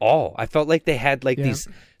use them all. I felt like they had like these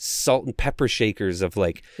salt and pepper shakers of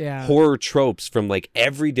like horror tropes from like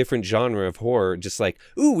every different genre of horror. Just like,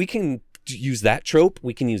 ooh, we can use that trope.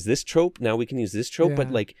 We can use this trope. Now we can use this trope.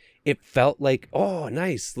 But like, it felt like, oh,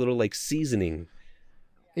 nice little like seasoning.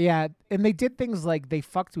 Yeah, and they did things like they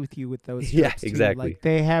fucked with you with those. Yeah, too. exactly. Like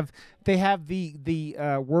they have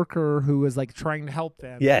the worker who is like trying to help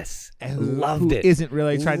them. Yes, loved it. Isn't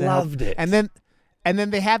really trying to help. Loved it. And then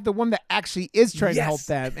they have the one that actually is trying to help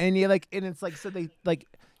them, and you like, and it's like, so they like,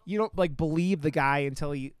 you don't like believe the guy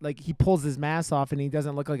until he pulls his mask off and he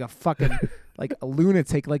doesn't look like a fucking like a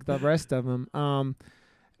lunatic like the rest of them.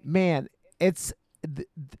 Man, it's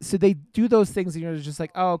so they do those things and you're just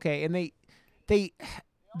like, oh, okay, and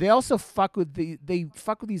they also fuck with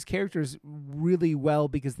these characters really well,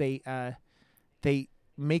 because they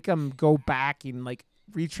make them go back and like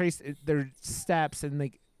retrace their steps and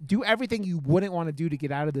like do everything you wouldn't want to do to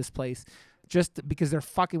get out of this place, just because they're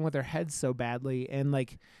fucking with their heads so badly. And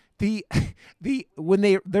like the when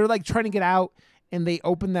they're like trying to get out and they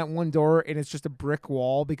open that one door and it's just a brick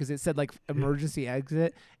wall because it said like emergency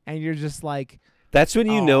exit, and you're just like, that's when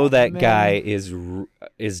you know that guy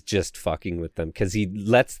is just fucking with them, because he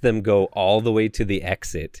lets them go all the way to the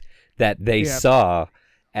exit that they saw,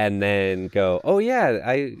 and then go, oh yeah,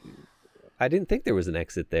 I didn't think there was an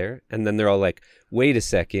exit there. And then they're all like, wait a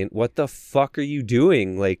second, what the fuck are you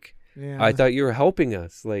doing? Like, I thought you were helping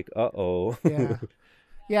us. Like, uh-oh.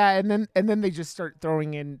 And then they just start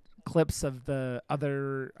throwing in clips of the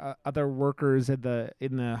other workers in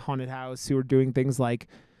the haunted house who are doing things like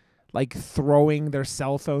throwing their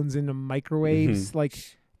cell phones into microwaves,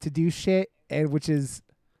 like to do shit, and which is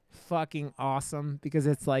fucking awesome, because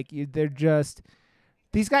it's like they're just,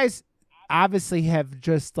 these guys obviously have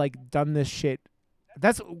just like done this shit.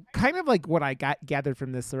 That's kind of like what I gathered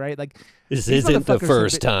from this, right? Like, this isn't the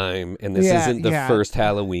first time, and this isn't the first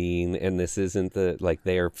Halloween, and this isn't the, like,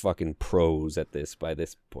 they are fucking pros at this by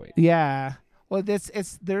this point. Yeah. Well,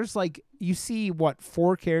 there's like, you see what,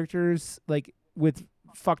 4 characters like with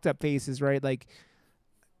fucked up faces, right? Like,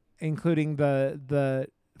 including the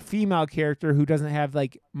female character who doesn't have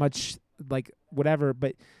like much like whatever,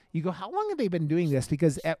 but you go, how long have they been doing this?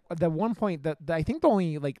 Because at the one point, I think the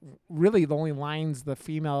only lines the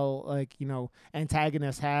female, like, you know,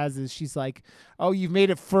 antagonist has is she's like, oh, you've made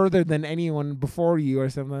it further than anyone before you or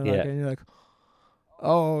something like that. And you're like,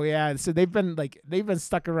 oh yeah. So they've been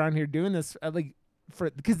stuck around here doing this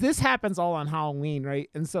because this happens all on Halloween, right?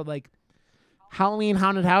 And so like Halloween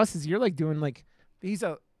haunted houses, you're like doing like these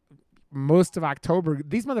are most of October.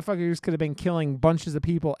 These motherfuckers could have been killing bunches of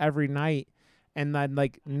people every night, and then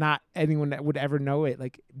like not anyone that would ever know it,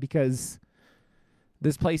 like, because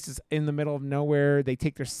this place is in the middle of nowhere. They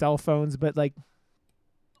take their cell phones, but like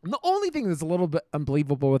the only thing that's a little bit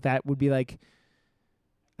unbelievable with that would be like,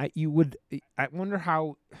 I wonder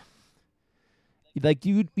how, like,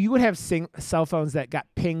 you would have cell phones that got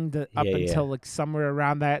pinged up until like somewhere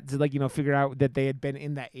around that to, like, you know, figure out that they had been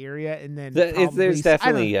in that area, and then there's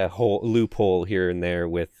definitely a whole loophole here and there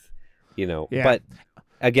with, you know, but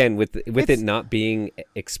again, with it not being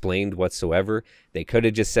explained whatsoever, they could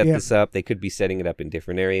have just set this up. They could be setting it up in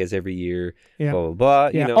different areas every year. Blah blah blah.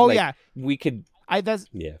 You know, we could. I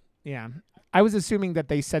was assuming that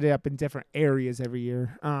they set it up in different areas every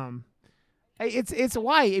year. It's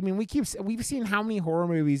why, I mean, we've seen how many horror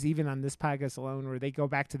movies even on this podcast alone where they go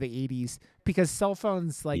back to the 80s because cell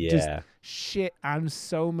phones just shit on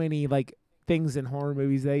so many, like, things in horror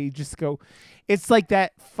movies that you just go, it's like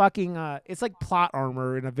that fucking it's like plot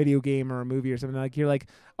armor in a video game or a movie or something. Like you're like,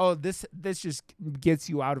 oh, this just gets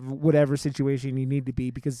you out of whatever situation you need to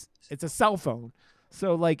be because it's a cell phone.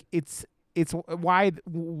 So like it's why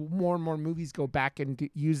more and more movies go back and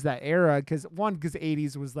use that era because the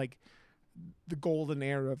 80s was like the golden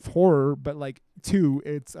era of horror, but like two,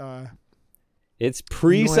 it's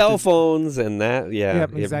pre-cell phones and that,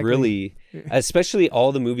 Yep, exactly. It really, especially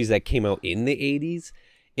all the movies that came out in the 80s,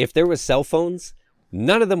 if there was cell phones,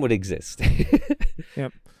 none of them would exist.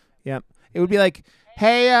 Yep. It would be like,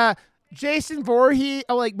 hey, Jason Voorhees,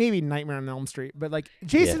 like maybe Nightmare on Elm Street, but like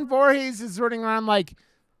Jason Voorhees is running around like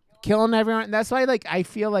killing everyone. And that's why like I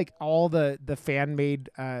feel like all the fan-made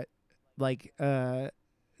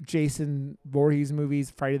Jason Voorhees movies,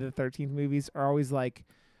 Friday the 13th movies are always like,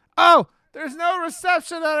 oh, there's no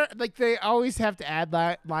reception on it. Like they always have to add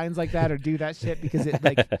lines like that or do that shit because it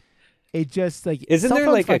like it just like isn't there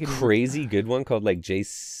like a crazy good one called like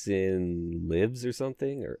Jason Lives or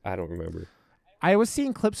something, or I don't remember. I was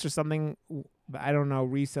seeing clips or something, but I don't know,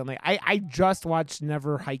 recently. I just watched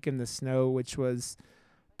Never Hike in the Snow, which was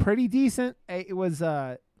pretty decent. It was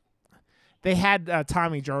they had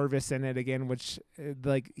Tommy Jarvis in it again, which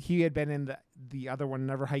like he had been in the other one,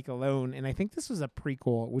 Never Hike Alone, and I think this was a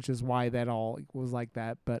prequel, which is why that all was like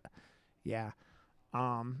that. But yeah,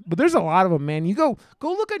 but there's a lot of them, man. You go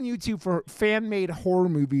look on YouTube for fan made horror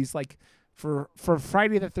movies, like for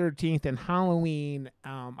Friday the 13th and Halloween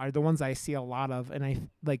are the ones I see a lot of, and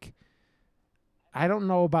I don't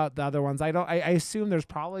know about the other ones. I assume there's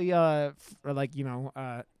probably Texas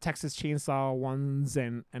Chainsaw ones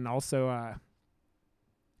and also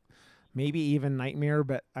maybe even Nightmare,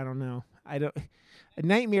 but I don't know.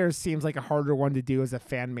 Nightmare seems like a harder one to do as a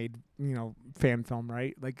fan-made, fan film,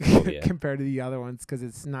 right? Like compared to the other ones because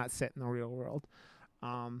it's not set in the real world.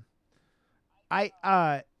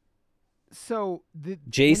 So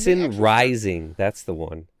Jason Rising, that's the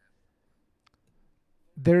one.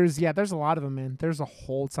 There's a lot of them, man. There's a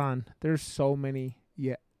whole ton. There's so many.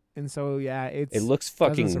 Yeah. And so, it looks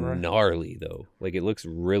fucking gnarly though. Like it looks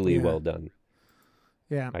really well done.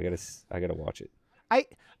 Yeah. I gotta watch it.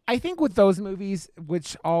 I think with those movies,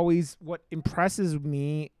 what impresses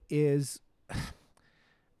me is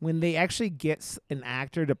when they actually get an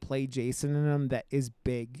actor to play Jason in them that is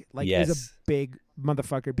big, is a big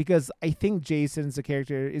motherfucker. Because I think Jason's a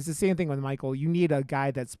character is the same thing with Michael. You need a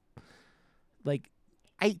guy that's like,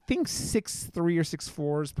 I think 6'3" or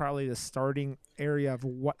 6'4" is probably the starting area of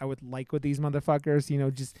what I would like with these motherfuckers.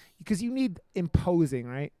 Just because you need imposing,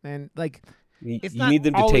 right? And like, you need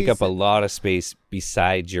them to take up a lot of space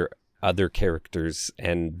besides your other characters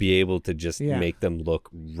and be able to just make them look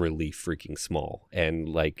really freaking small and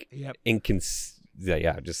like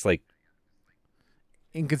just like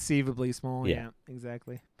inconceivably small. Yeah,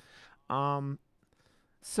 exactly.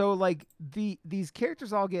 So like these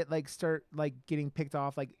characters all get start getting picked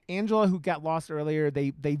off. Like Angela, who got lost earlier,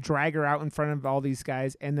 they drag her out in front of all these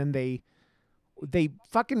guys, and then they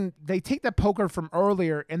take that poker from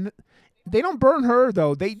earlier, and they don't burn her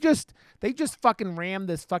though. They just fucking ram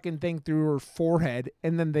this fucking thing through her forehead,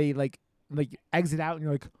 and then they like exit out, and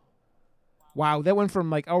you're like, wow, that went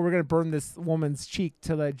from like, oh, we're gonna burn this woman's cheek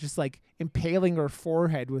to just like impaling her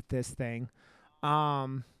forehead with this thing.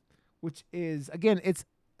 Which is, again, it's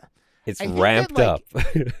ramped up.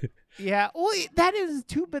 Yeah, well, that is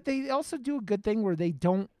too. But they also do a good thing where they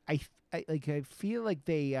don't. I feel like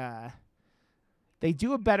they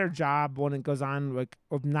do a better job when it goes on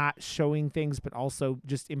of not showing things, but also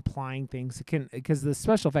just implying things. Because the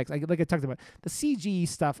special effects, like I talked about, the CG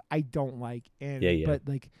stuff, I don't like. And but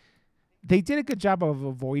like they did a good job of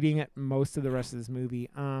avoiding it most of the rest of this movie.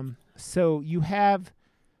 So you have.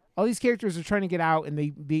 All these characters are trying to get out, and they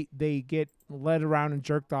get led around and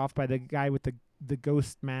jerked off by the guy with the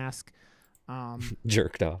ghost mask.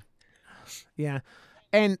 Jerked off. Yeah.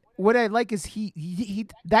 And what I like is he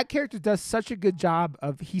that character does such a good job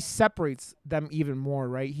of he separates them even more,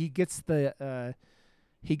 right? He gets the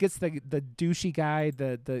douchey guy,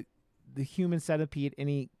 the human centipede, and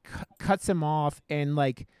he cuts him off, and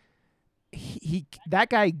like he that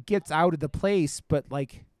guy gets out of the place, but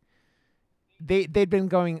like. They'd been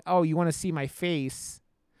going, oh, you want to see my face?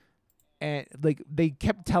 And like they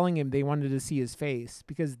kept telling him they wanted to see his face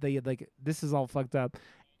because they had like, this is all fucked up.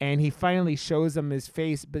 And he finally shows them his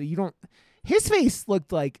face, but his face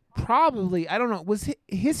looked like probably, I don't know,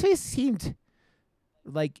 his face seemed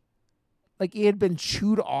like it had been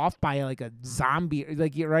chewed off by like a zombie,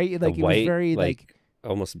 like, right? Like it was very like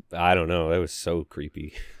almost, I don't know. That was so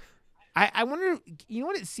creepy. I wonder,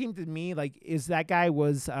 what it seemed to me like is that guy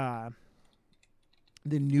was,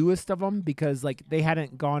 the newest of them because like they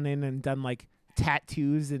hadn't gone in and done like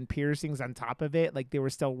tattoos and piercings on top of it. Like they were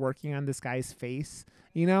still working on this guy's face,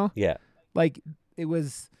 you know? Yeah. Like it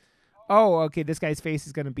was, oh, okay, this guy's face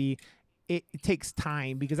is going to be, it takes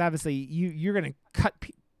time because obviously you're going to cut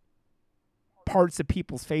parts of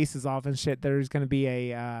people's faces off and shit. There's going to be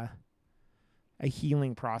a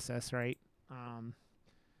healing process, right?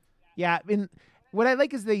 Yeah, and what I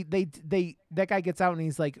like is they that guy gets out and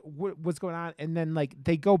he's like, what's going on? And then like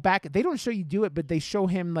they go back. They don't show you do it, but they show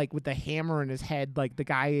him like with the hammer in his head. Like the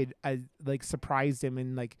guy had like surprised him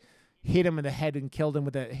and like hit him in the head and killed him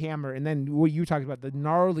with a hammer. And then what you talked about, the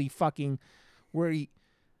gnarly fucking where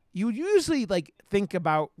you would usually like think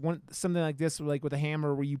about something like this, like with a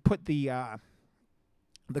hammer, where you put the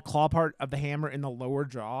claw part of the hammer in the lower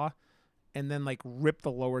jaw, and then like rip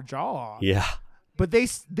the lower jaw off. Yeah. But they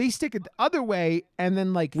stick it the other way and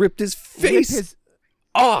then like Ripped his face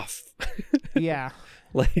off. Yeah.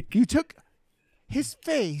 Like you took his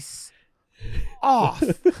face off.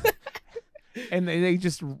 And they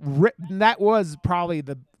just ripped. That was probably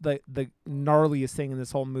the gnarliest thing in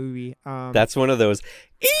this whole movie. That's one of those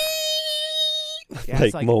yeah,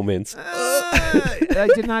 like moments. I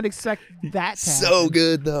did not expect that to So happen.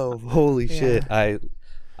 good though. Holy shit. I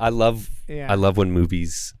love when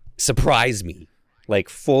movies surprise me. Like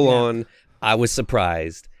full on, I was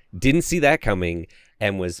surprised, didn't see that coming,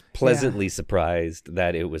 and was pleasantly surprised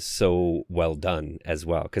that it was so well done as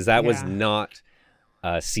well. Because that was not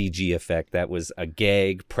a CG effect. That was a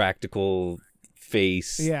gag, practical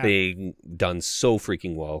face thing done so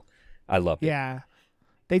freaking well. I loved it. Yeah.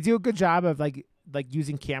 They do a good job of like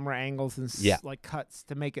using camera angles and like cuts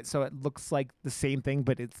to make it so it looks like the same thing,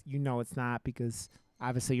 but it's it's not because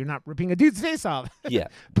obviously you're not ripping a dude's face off. Yeah.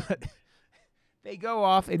 But they go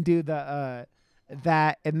off and do the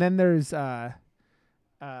that, and then there's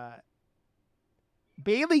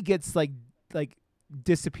Bailey gets like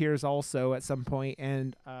disappears also at some point,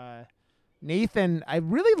 and Nathan, I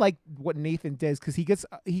really like what Nathan does because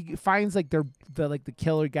he finds like the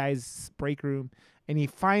killer guy's break room, and he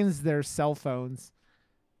finds their cell phones,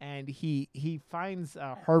 and he finds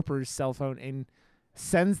Harper's cell phone and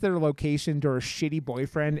sends their location to her shitty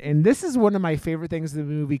boyfriend. And this is one of my favorite things in the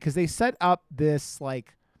movie because they set up this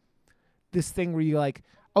thing where you like,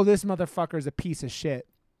 oh, this motherfucker is a piece of shit,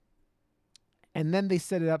 and then they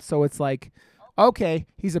set it up so it's like, okay,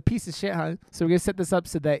 he's a piece of shit, huh? So we're gonna set this up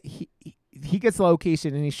so that he gets the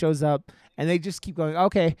location and he shows up, and they just keep going,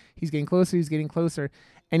 okay, he's getting closer,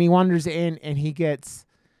 and he wanders in and he gets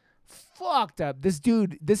fucked up. This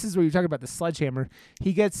dude, this is where you're talking about the sledgehammer.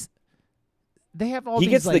 He gets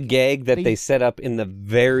the gag that they set up in the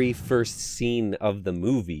very first scene of the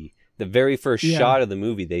movie. The very first shot of the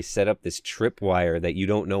movie, they set up this tripwire that you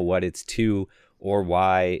don't know what it's to or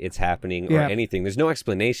why it's happening or anything. There's no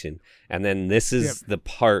explanation. And then this is the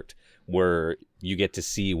part where you get to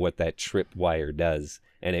see what that tripwire does,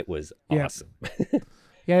 and it was awesome.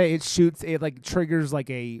 It shoots, it like triggers like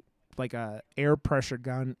a air pressure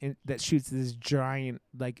gun that shoots this giant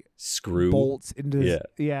like screw bolts into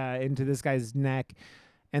into this guy's neck,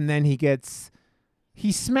 and then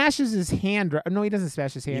he smashes his hand. No, he doesn't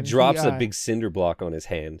smash his hand. He drops a big cinder block on his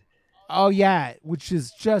hand. Oh yeah, which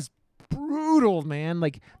is just brutal, man.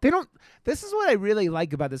 Like this is what I really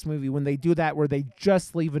like about this movie, when they do that, where they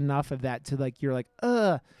just leave enough of that to like you're like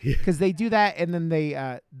because they do that, and then they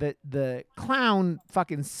the clown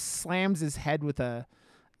fucking slams his head with the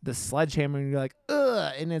sledgehammer, and you're like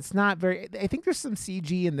and it's not very, I think there's some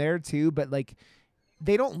CG in there too, but like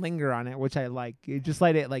they don't linger on it, which I like. You just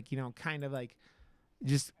let it like kind of like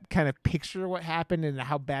just kind of picture what happened and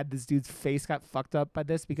how bad this dude's face got fucked up by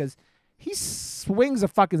this, because he swings a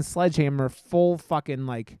fucking sledgehammer full fucking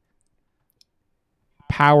like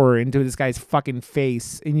power into this guy's fucking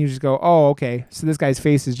face, and you just go, oh, okay, so this guy's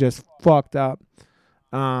face is just fucked up.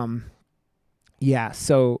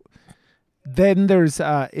 So then there's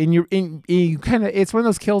and you kind of, it's one of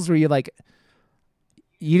those kills where you like,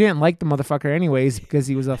 you didn't like the motherfucker anyways because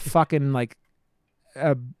he was a fucking like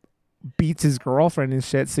beats his girlfriend and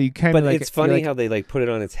shit, so you kind of but like, it's funny how they like put it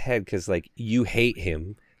on its head, because like you hate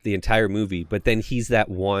him the entire movie, but then he's that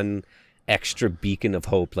one extra beacon of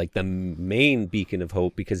hope, like the main beacon of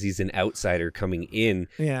hope, because he's an outsider coming in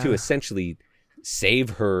to essentially save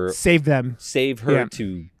her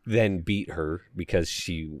to then beat her because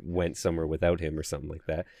she went somewhere without him or something like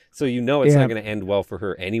that. So it's not going to end well for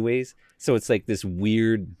her anyways. So it's like this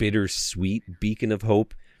weird bittersweet beacon of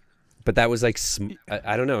hope. But that was like,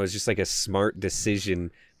 I don't know, it was just like a smart decision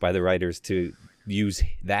by the writers to use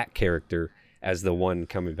that character as the one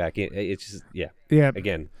coming back in. It's just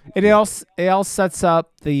again, it all sets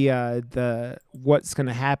up the what's going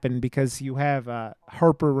to happen, because you have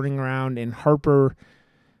Harper running around, and Harper,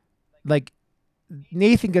 like,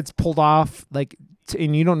 Nathan gets pulled off, like,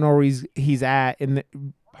 and you don't know where he's at, and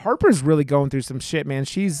Harper's really going through some shit, man.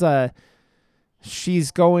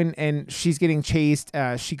 She's going and she's getting chased.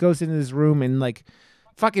 She goes into this room and like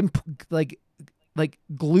fucking like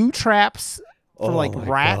glue traps for like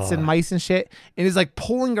rats and mice and shit, and is like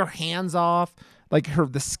pulling her hands off, like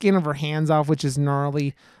the skin of her hands off, which is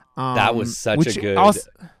gnarly. That was such a good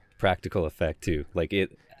practical effect too. Like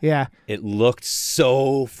it looked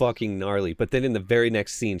so fucking gnarly. But then in the very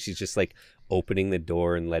next scene, she's just like opening the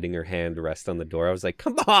door and letting her hand rest on the door. I was like,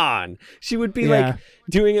 come on. She would be like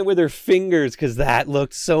doing it with her fingers, because that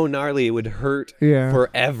looked so gnarly. It would hurt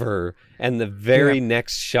forever. And the very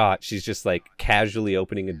next shot, she's just like casually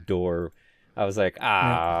opening a door. I was like,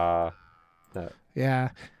 Yeah.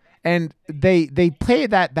 And they play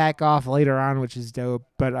that back off later on, which is dope.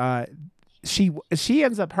 But Harper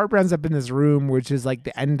ends up in this room, which is like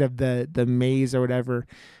the end of the maze or whatever.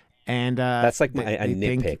 And that's like my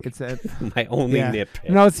nitpick. It's my only nitpick.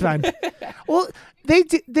 No, it's fine. Well, they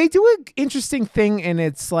do an interesting thing, and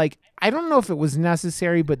it's like, I don't know if it was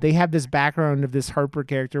necessary, but they have this background of this Harper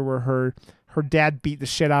character where her dad beat the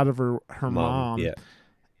shit out of her mom. Yeah.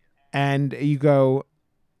 And you go,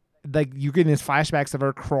 like, you're getting these flashbacks of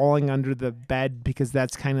her crawling under the bed, because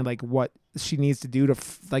that's kind of like what she needs to do to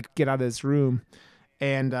like get out of this room.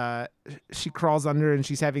 And she crawls under, and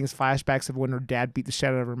she's having these flashbacks of when her dad beat the shit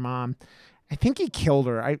out of her mom. I think he killed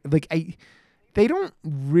her. They don't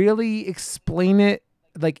really explain it,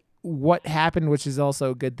 like what happened, which is also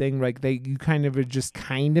a good thing. Like you kind of are just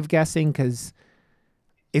kind of guessing, because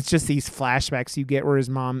it's just these flashbacks you get where his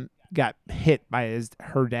mom got hit by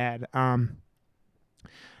her dad.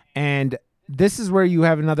 And this is where you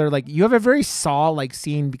have another, like, you have a very Saw like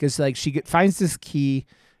scene, because like she finds this key,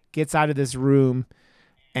 gets out of this room,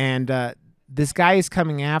 and this guy is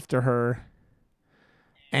coming after her,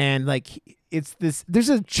 and like there's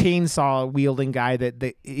a chainsaw wielding guy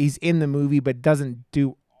that he's in the movie but doesn't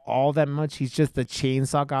do all that much. He's just the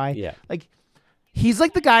chainsaw guy. Yeah. Like, he's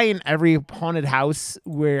like the guy in every haunted house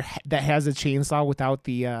that has a chainsaw without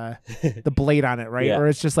the blade on it, right? Yeah. Or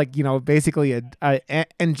it's just like, basically a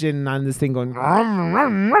engine on this thing going rum,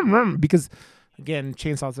 rum, rum, rum, because again,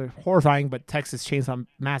 chainsaws are horrifying, but Texas Chainsaw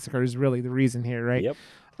Massacre is really the reason here, right? Yep.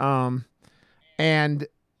 And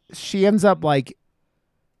she ends up like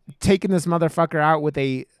taking this motherfucker out with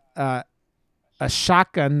a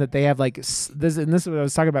shotgun that they have like this, and this is what I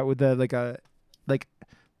was talking about with the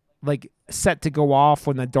like set to go off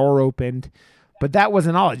when the door opened, but that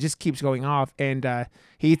wasn't all. It just keeps going off, and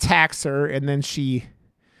he attacks her, and then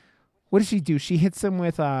what does she do? She hits him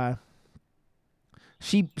with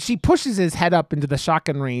she pushes his head up into the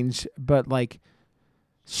shotgun range, but like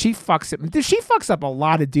she fucks him. She fucks up a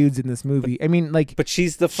lot of dudes in this movie. I mean, like, but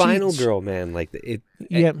she's the final girl, man. Like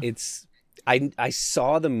it's I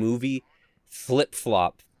saw the movie flip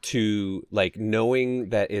flop to like knowing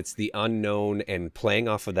that it's the unknown and playing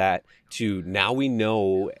off of that to now we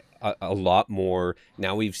know a lot more.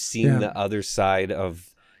 Now we've seen the other side of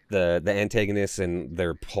the antagonists and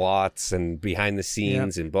their plots and behind the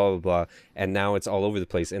scenes and blah blah blah, and now it's all over the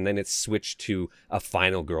place. And then it's switched to a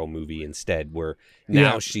final girl movie instead, where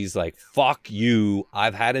now she's like, fuck you,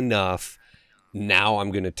 I've had enough, now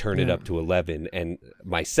I'm gonna turn it up to 11 and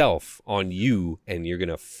myself on you, and you're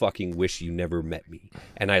gonna fucking wish you never met me.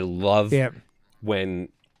 And I love when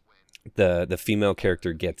the female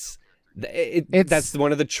character gets that's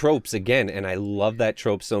one of the tropes again, and I love that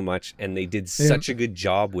trope so much, and they did such a good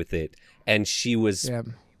job with it, and she was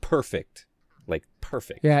perfect.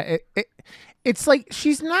 It's like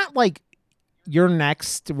she's not like You're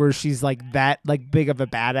Next, where she's like that, like big of a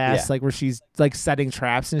badass, like where she's like setting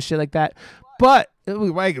traps and shit like that. But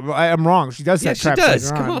I'm wrong, she does set traps. She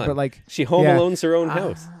does. Come on. But like she home alones her own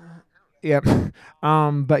house.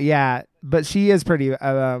 But she is pretty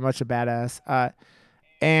much a badass.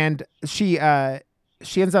 And she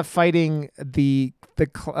ends up fighting the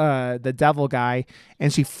devil guy,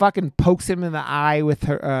 and she fucking pokes him in the eye with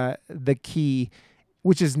her the key,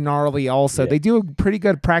 which is gnarly also. They do a pretty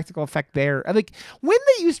good practical effect there. Like, when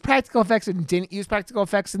they used practical effects and didn't use practical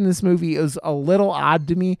effects in this movie, it was a little odd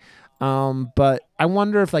to me. But I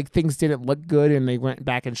wonder if like things didn't look good and they went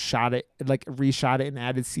back and reshot it and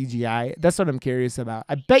added CGI. That's what I'm curious about.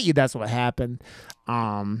 I bet you that's what happened.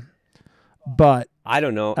 But I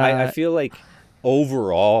don't know. I feel like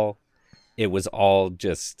overall it was all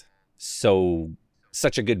just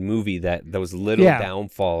such a good movie that those little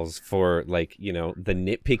downfalls for, like, the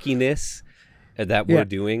nitpickiness that we're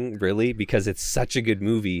doing, really, because it's such a good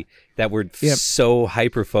movie that we're Yep. so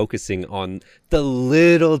hyper focusing on the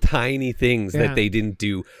little tiny things that they didn't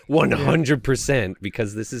do 100%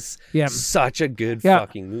 because this is such a good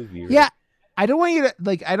fucking movie. Right? Yeah. I don't want you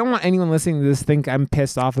to I don't want anyone listening to this think I'm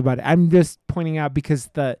pissed off about it. I'm just pointing out because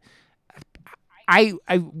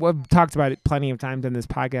I've talked about it plenty of times on this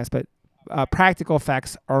podcast, but practical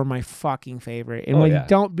effects are my fucking favorite. And when you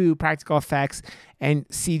don't do practical effects and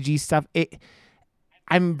CG stuff,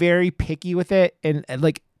 I'm very picky with it. And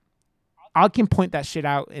I can point that shit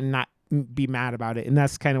out and not be mad about it. And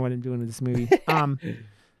that's kind of what I'm doing with this movie.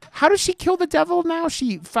 How does she kill the devil now?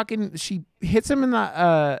 She hits him in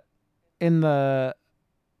the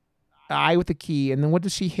eye with the key. And then what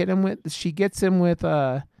does she hit him with? She gets him with,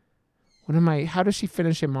 how does she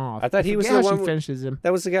finish him off? I thought he was the one. She finishes him.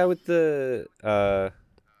 That was the guy with the.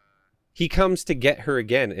 He comes to get her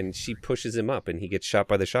again, and she pushes him up, and he gets shot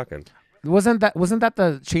by the shotgun. Wasn't that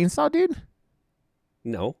the chainsaw dude?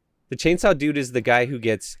 No, the chainsaw dude is the guy who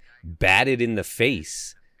gets batted in the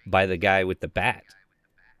face by the guy with the bat.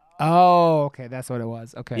 Oh, okay, that's what it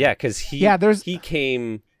was. Okay. Yeah, because he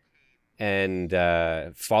came and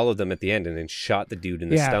followed them at the end, and then shot the dude in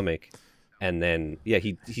the stomach. And then,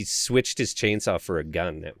 he switched his chainsaw for a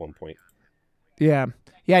gun at one point. Yeah,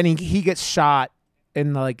 and he gets shot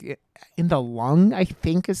in the lung. I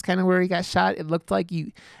think is kind of where he got shot. It looked like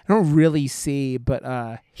I don't really see,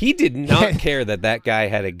 but he did not care that guy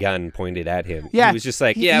had a gun pointed at him. Yeah, he was just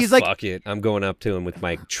like, fuck it, I'm going up to him with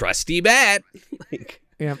my trusty bat.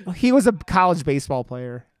 Yeah, he was a college baseball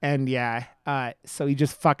player, and so he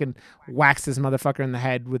just fucking whacks this motherfucker in the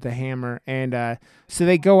head with a hammer, and so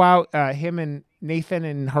they go out. Him and Nathan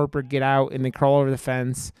and Harper get out, and they crawl over the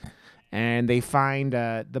fence, and they find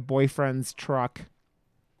the boyfriend's truck,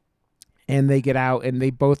 and they get out, and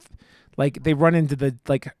they both they run into the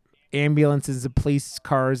ambulances, the police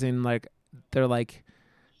cars, and they're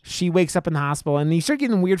she wakes up in the hospital, and you start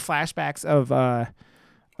getting weird flashbacks of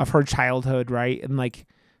her childhood, right? And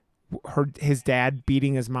his dad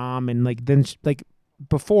beating his mom, and then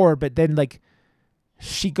before, but then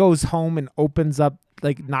she goes home and opens up,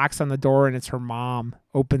 knocks on the door, and it's her mom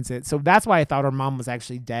opens it. So that's why I thought her mom was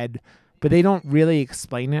actually dead, but they don't really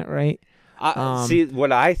explain it, right? See,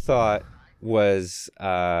 what I thought was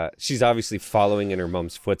she's obviously following in her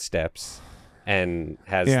mom's footsteps and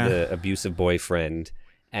has the abusive boyfriend,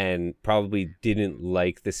 and probably didn't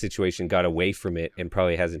like the situation, got away from it, and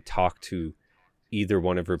probably hasn't talked to either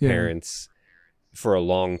one of her parents for a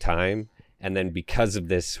long time. And then because of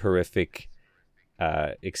this horrific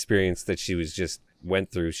experience that she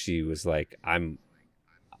went through, she was like,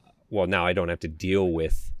 now I don't have to deal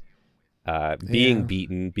with being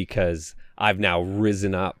beaten because I've now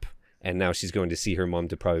risen up. And now she's going to see her mom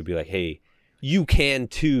to probably be like, hey, you can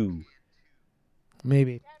too.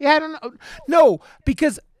 Maybe. Yeah, I don't know. No,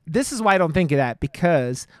 because this is why I don't think of that.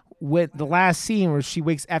 Because with the last scene where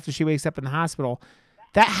after she wakes up in the hospital,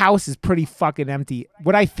 that house is pretty fucking empty.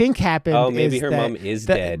 What I think happened is maybe her mom is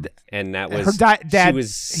dead, and that was her dad. She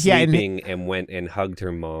was sleeping and went and hugged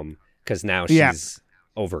her mom because now she's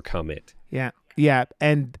overcome it. Yeah,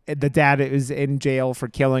 and the dad is in jail for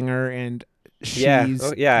killing her, and she's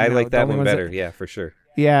I like that one better. Yeah, for sure.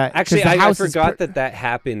 Yeah, actually, I forgot that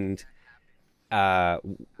happened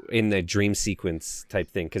in the dream sequence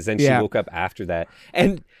type thing, because then she woke up after that,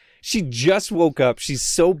 and she just woke up. She's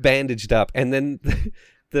so bandaged up, and then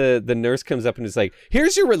the nurse comes up and is like,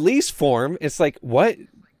 "Here's your release form." It's like, what?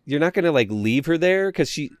 You're not gonna leave her there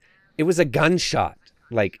because it was a gunshot.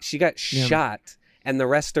 She got shot, and the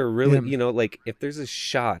rest are really, if there's a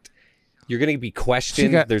shot, you're gonna be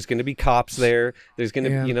questioned. There's gonna be cops there. There's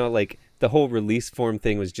gonna be, the whole release form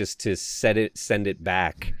thing was just to send it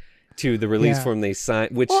back to the release form they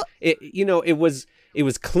signed, which it was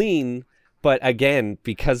clean. But again,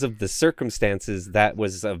 because of the circumstances, that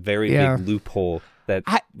was a very big loophole that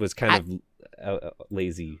was kind of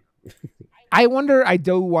lazy. I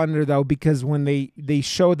do wonder though, because when they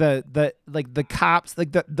show the cops,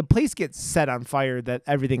 the place gets set on fire, that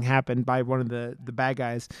everything happened by one of the bad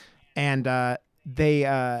guys, and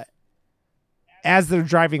they as they're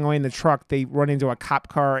driving away in the truck, they run into a cop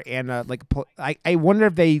car, and I wonder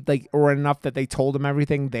if they were enough that they told them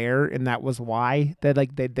everything there, and that was why that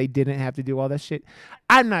they didn't have to do all that shit.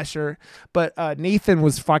 I'm not sure, but Nathan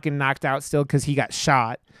was fucking knocked out still because he got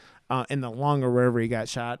shot in the lung or wherever he got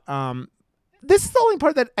shot. This is the only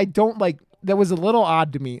part that I don't like. That was a little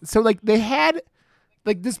odd to me. So they had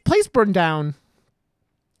this place burned down,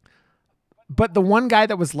 but the one guy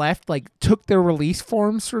that was left took their release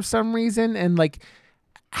forms for some reason, and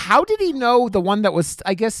how did he know the one that was?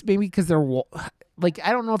 I guess maybe because they're like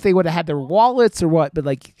I don't know if they would have had their wallets or what, but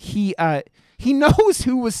like he knows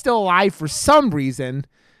who was still alive for some reason,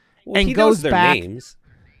 Well, and he goes knows their back. names.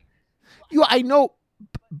 I know,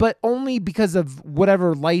 but only because of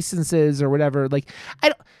whatever licenses or whatever. Like I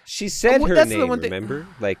don't. She said her that's the name, one thing- remember?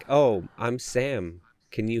 Like, oh, I'm Sam.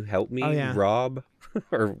 Can you help me, Oh, yeah. Rob?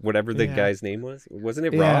 Or whatever the Yeah. guy's name was. Wasn't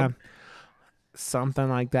it Yeah, Rob? something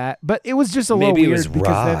like that. But it was just a Maybe it little was weird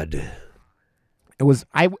because then Rod. it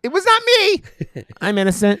was not me. I'm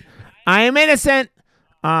innocent. I am innocent.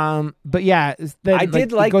 But yeah, then, I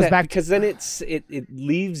did like it goes that back because then it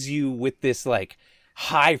leaves you with this like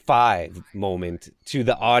high five moment to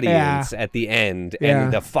the audience at the end, Yeah.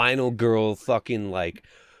 and the final girl fucking like,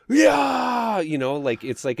 yeah, you know, like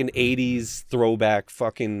it's like an 80s throwback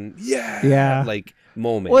fucking Yeah. like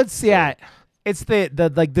moment. Well, it's So, it's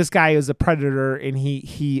the like this guy is a predator and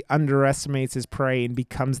he underestimates his prey and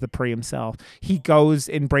becomes the prey himself. He goes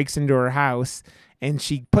and breaks into her house and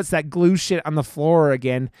she puts that glue shit on the floor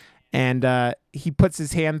again, and he puts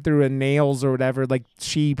his hand through a nails or whatever. Like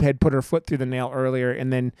she had put her foot through the nail earlier,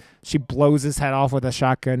 and then she blows his head off with a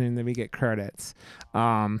shotgun, and then we get credits.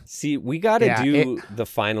 See, we got to Yeah, do the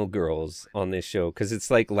final girls on this show because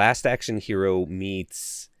it's like Last Action Hero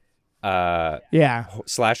meets Yeah,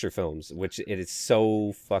 slasher films, which it is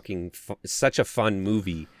so fucking such a fun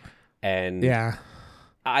movie. And yeah.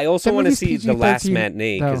 I also That want to movie's see The Last PG-13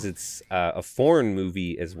 Matinee because though. it's a foreign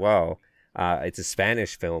movie as well. It's a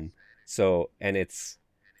Spanish film. So, and it's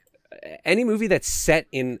any movie that's set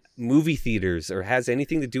in movie theaters or has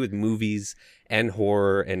anything to do with movies and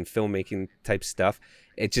horror and filmmaking type stuff.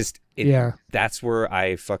 Yeah. That's where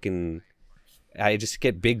I just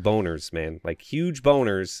get big boners, man. Like huge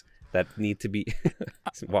boners that need to be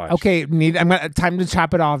watched. Okay, time to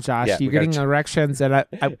chop it off, Josh. Yeah, You're we gotta getting erections, and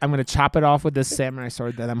I'm gonna chop it off with this samurai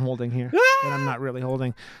sword that I'm holding here, that I'm not really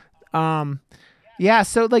holding. Yeah.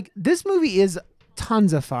 So like this movie is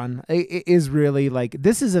tons of fun. It is really like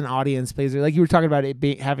this is an audience pleaser. Like you were talking about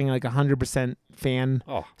it having like 100% fan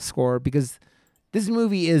Oh. score because this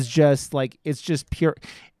movie is just like it's just pure,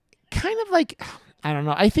 kind of like I don't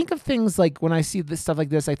know. I think of things like when I see this stuff like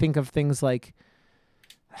this, I think of things like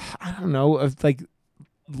I don't know of like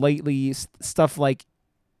lately stuff like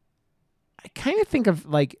I kind of think of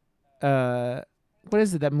like what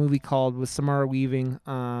is it that movie called with Samara Weaving,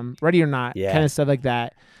 Ready or Not, Yeah. kind of stuff like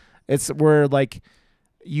that. It's where like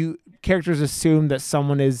you characters assume that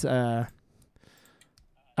someone is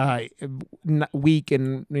weak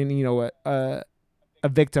and you know a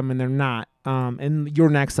victim and they're not. And You're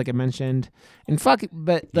Next, like I mentioned, and fuck,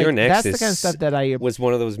 but like You're Next that's the kind of stuff that I was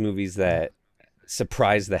one of those movies that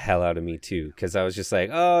surprised the hell out of me too, because I was just like,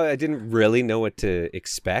 oh, I didn't really know what to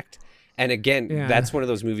expect. And again, Yeah. that's one of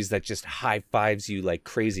those movies that just high fives you like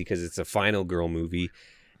crazy because it's a final girl movie,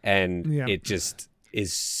 and Yeah. it just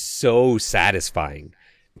is so satisfying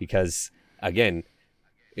because again,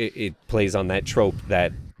 it plays on that trope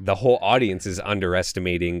that the whole audience is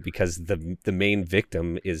underestimating because the main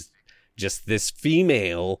victim is just this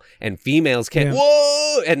female and females can't Yeah.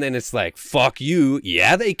 whoa, and then it's like fuck you,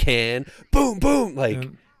 yeah they can, boom boom, like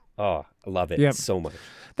oh I love it Yep. so much.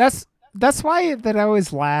 That's why that I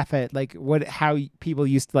always laugh at like how people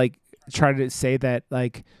used to like try to say that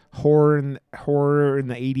like horror in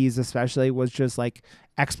the 80s especially was just like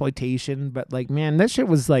exploitation, but like man, that shit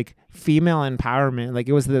was like female empowerment. Like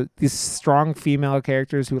it was these strong female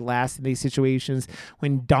characters who last in these situations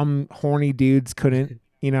when dumb horny dudes couldn't,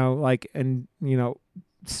 you know, like, and you know,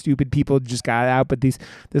 stupid people just got out, but this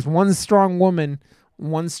one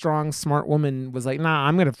strong smart woman was like, nah,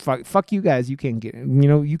 I'm gonna fuck you guys, you can't get, you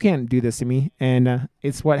know, you can't do this to me. And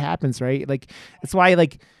it's what happens, right? Like it's why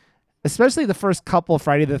like especially the first couple of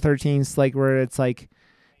Friday the 13th, like where it's like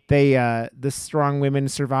they the strong women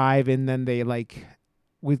survive and then they like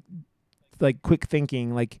with like quick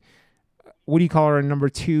thinking, like what do you call her in number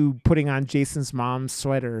 2 putting on Jason's mom's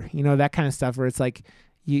sweater, you know, that kind of stuff where it's like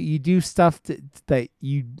you do stuff that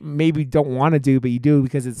you maybe don't want to do, but you do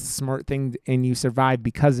because it's a smart thing and you survive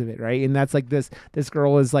because of it, right? And that's like this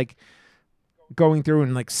girl is like going through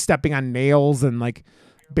and like stepping on nails and like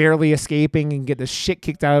barely escaping and get the shit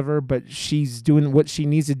kicked out of her, but she's doing what she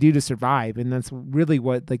needs to do to survive, and that's really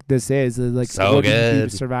what like this is like So what do you do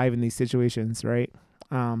good. to survive in these situations, right?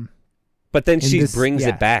 But then she this- brings yeah.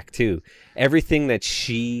 it back too. Everything that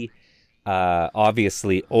she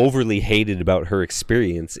obviously overly hated about her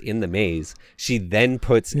experience in the maze, she then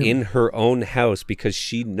puts in her own house because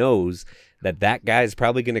she knows that guy's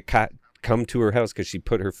probably going to come to her house because she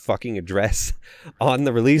put her fucking address on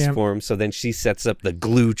the release form. So then she sets up the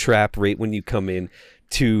glue trap right when you come in,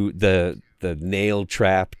 to the nail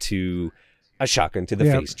trap, to a shotgun to the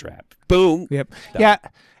Yep. face trap. Boom. Yep. Done. Yeah.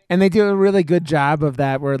 And they do a really good job of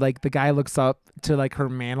that where like the guy looks up to like her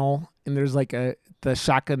mantle and there's like the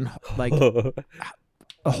shotgun like a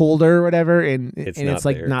holder or whatever and It's it's not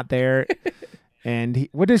like there. not there. And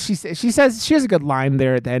what does she say? She says she has a good line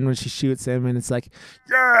there at the end when she shoots him and it's like,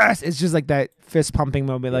 yes, it's just like that fist pumping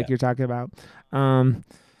moment like Yeah. you're talking about.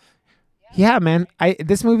 Yeah, man.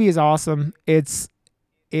 This movie is awesome. It's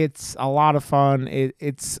a lot of fun.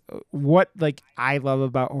 It's what like I love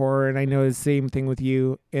about horror, and I know the same thing with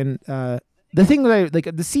you. And the thing that I like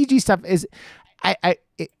the CG stuff is,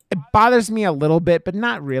 it bothers me a little bit, but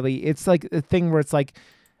not really. It's like the thing where it's like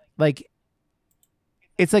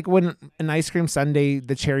it's like when an ice cream sundae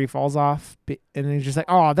the cherry falls off, and then you're just like,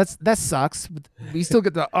 oh, that sucks. But you still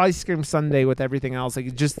get the ice cream sundae with everything else,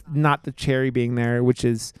 like just not the cherry being there, which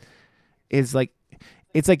is like.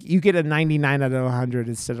 It's like you get a 99 out of 100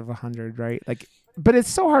 instead of 100, right? Like, but it's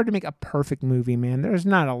so hard to make a perfect movie, man. There's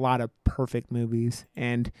not a lot of perfect movies,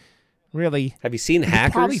 and really, Have you seen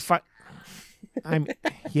it's probably Hackers? I'm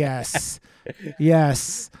yes.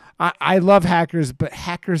 I love Hackers, but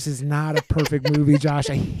Hackers is not a perfect movie, Josh.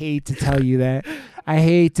 I hate to tell you that.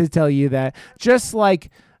 Just like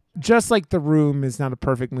The Room is not a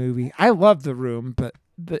perfect movie. I love The Room, but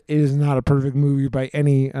it is not a perfect movie by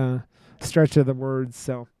any stretch of the words.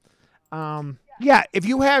 So, yeah, if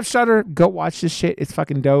you have Shudder, go watch this shit. It's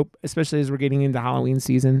fucking dope, especially as we're getting into Halloween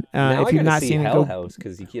season. Now If I you've gotta not see seen it, Hell go. House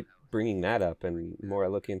because you keep bringing that up, and the more I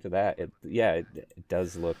look into that, it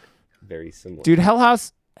does look very similar. Dude, Hell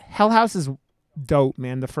House is dope,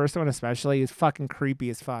 man. The first one especially is fucking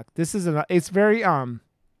creepy as fuck. It's very Hell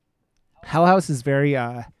House is very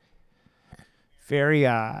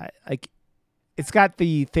like it's got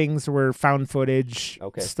the things where found footage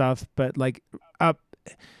Okay. stuff, but like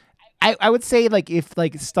I would say like if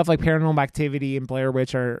like stuff like Paranormal Activity and Blair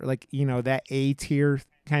Witch are like, you know, that A tier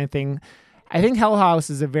kind of thing. I think Hell House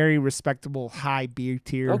is a very respectable high B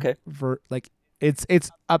tier. Okay. For like it's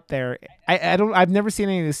up there. I've never seen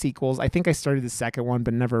any of the sequels. I think I started the second one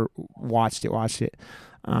but never watched it.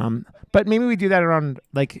 But maybe we do that around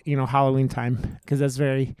like, you know, Halloween time because that's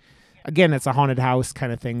very again, it's a haunted house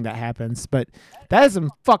kind of thing that happens. But that is some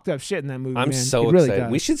fucked up shit in that movie, I'm man. so It really excited.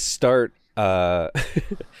 does. We should start. I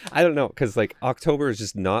don't know, because like October is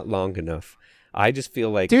just not long enough. I just feel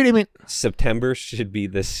like Dude, I mean, September should be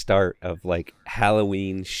the start of like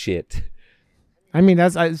Halloween shit.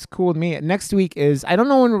 that's cool with me. Next week is I don't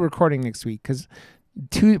know when we're recording next week because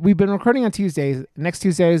we've been recording on Tuesdays. Next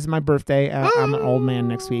Tuesday is my birthday. I'm an old man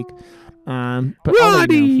next week. But I'll let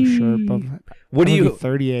you know for sure. But What do I'm gonna you be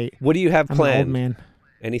 38? What do you have I'm an old planned? man.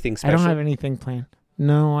 Anything I special? don't have anything planned.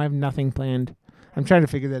 No, I have nothing planned. I'm trying to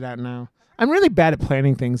figure that out now. I'm really bad at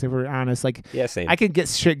planning things. If we're honest, like Yeah, same. I could get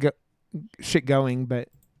shit going, but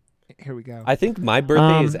here we go. I think my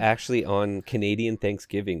birthday is actually on Canadian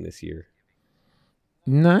Thanksgiving this year.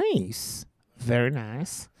 Nice, very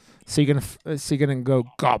nice. So you're gonna go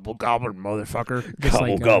gobble gobble, motherfucker. Just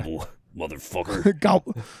Gobble like, gobble, motherfucker.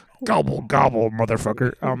 gobble, gobble,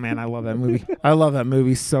 motherfucker. Oh man, I love that movie. I love that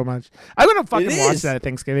movie so much. I'm gonna fucking It watch is. that at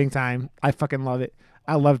Thanksgiving time. I fucking love it.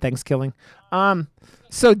 I love Thanksgiving.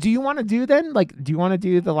 So do you want to do then? Like, do you want to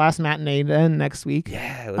do the last matinee then next week?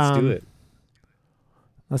 Yeah, let's do it.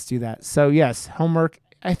 Let's do that. So yes, homework.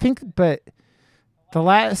 I think, but the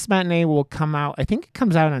last matinee will come out. I think it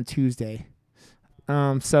comes out on Tuesday.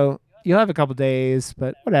 So you'll have a couple days,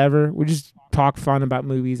 but whatever. We just talk fun about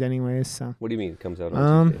movies, anyways. So What do you mean it comes out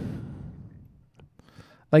on Tuesday?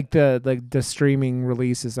 like the streaming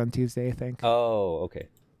release is on Tuesday, I think. Oh, okay.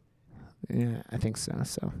 Yeah, I think so.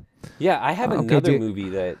 So Yeah, I have Okay, another dude. movie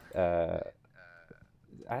that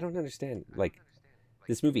I don't understand. Like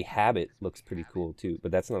this movie Habit looks pretty cool too,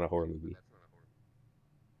 but that's not a horror movie.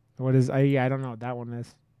 what is? I don't know what that one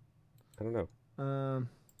is. I don't know.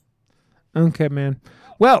 Okay, man.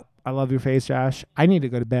 Well, I love your face, Josh. I need to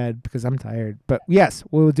go to bed because I'm tired. But yes,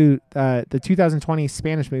 we'll do the 2020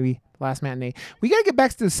 Spanish movie, Last Matinee. We gotta get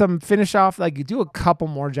back to finish off, like do a couple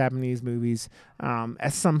more Japanese movies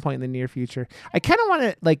at some point in the near future. I kind of want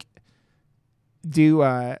to like do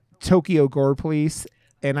Tokyo Gore Police,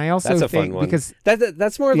 and I also That's a think fun one. because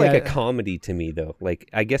That's more like Yeah. a comedy to me though. Like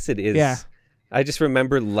I guess it is. Yeah. I just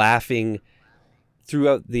remember laughing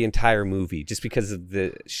throughout the entire movie just because of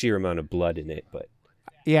the sheer amount of blood in it. But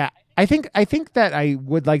yeah, I think that I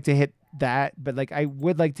would like to hit that, but like I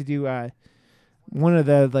would like to do one of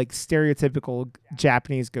the like stereotypical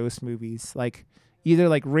Japanese ghost movies, like either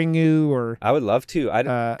like Ringu or I would love to. I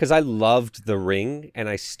Uh, because I loved The Ring and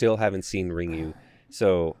I still haven't seen Ringu,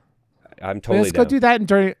 so I'm totally let's go down. do that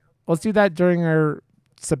during. Let's do that during our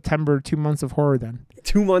September 2 months of horror then.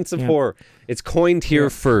 2 months of horror. It's coined here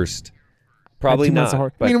first. Probably 2 months of not.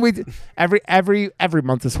 horror. But I mean, every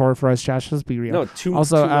month is horror for us, Josh. Let's be real. no, two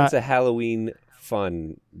months of Halloween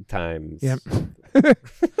fun times. Yep.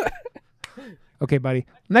 Okay, buddy.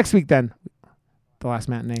 Next week then, the last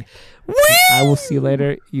matinee. I will see you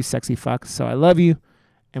later, you sexy fuck. So I love you,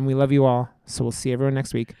 and we love you all. So we'll see everyone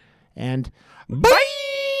next week. And Bye.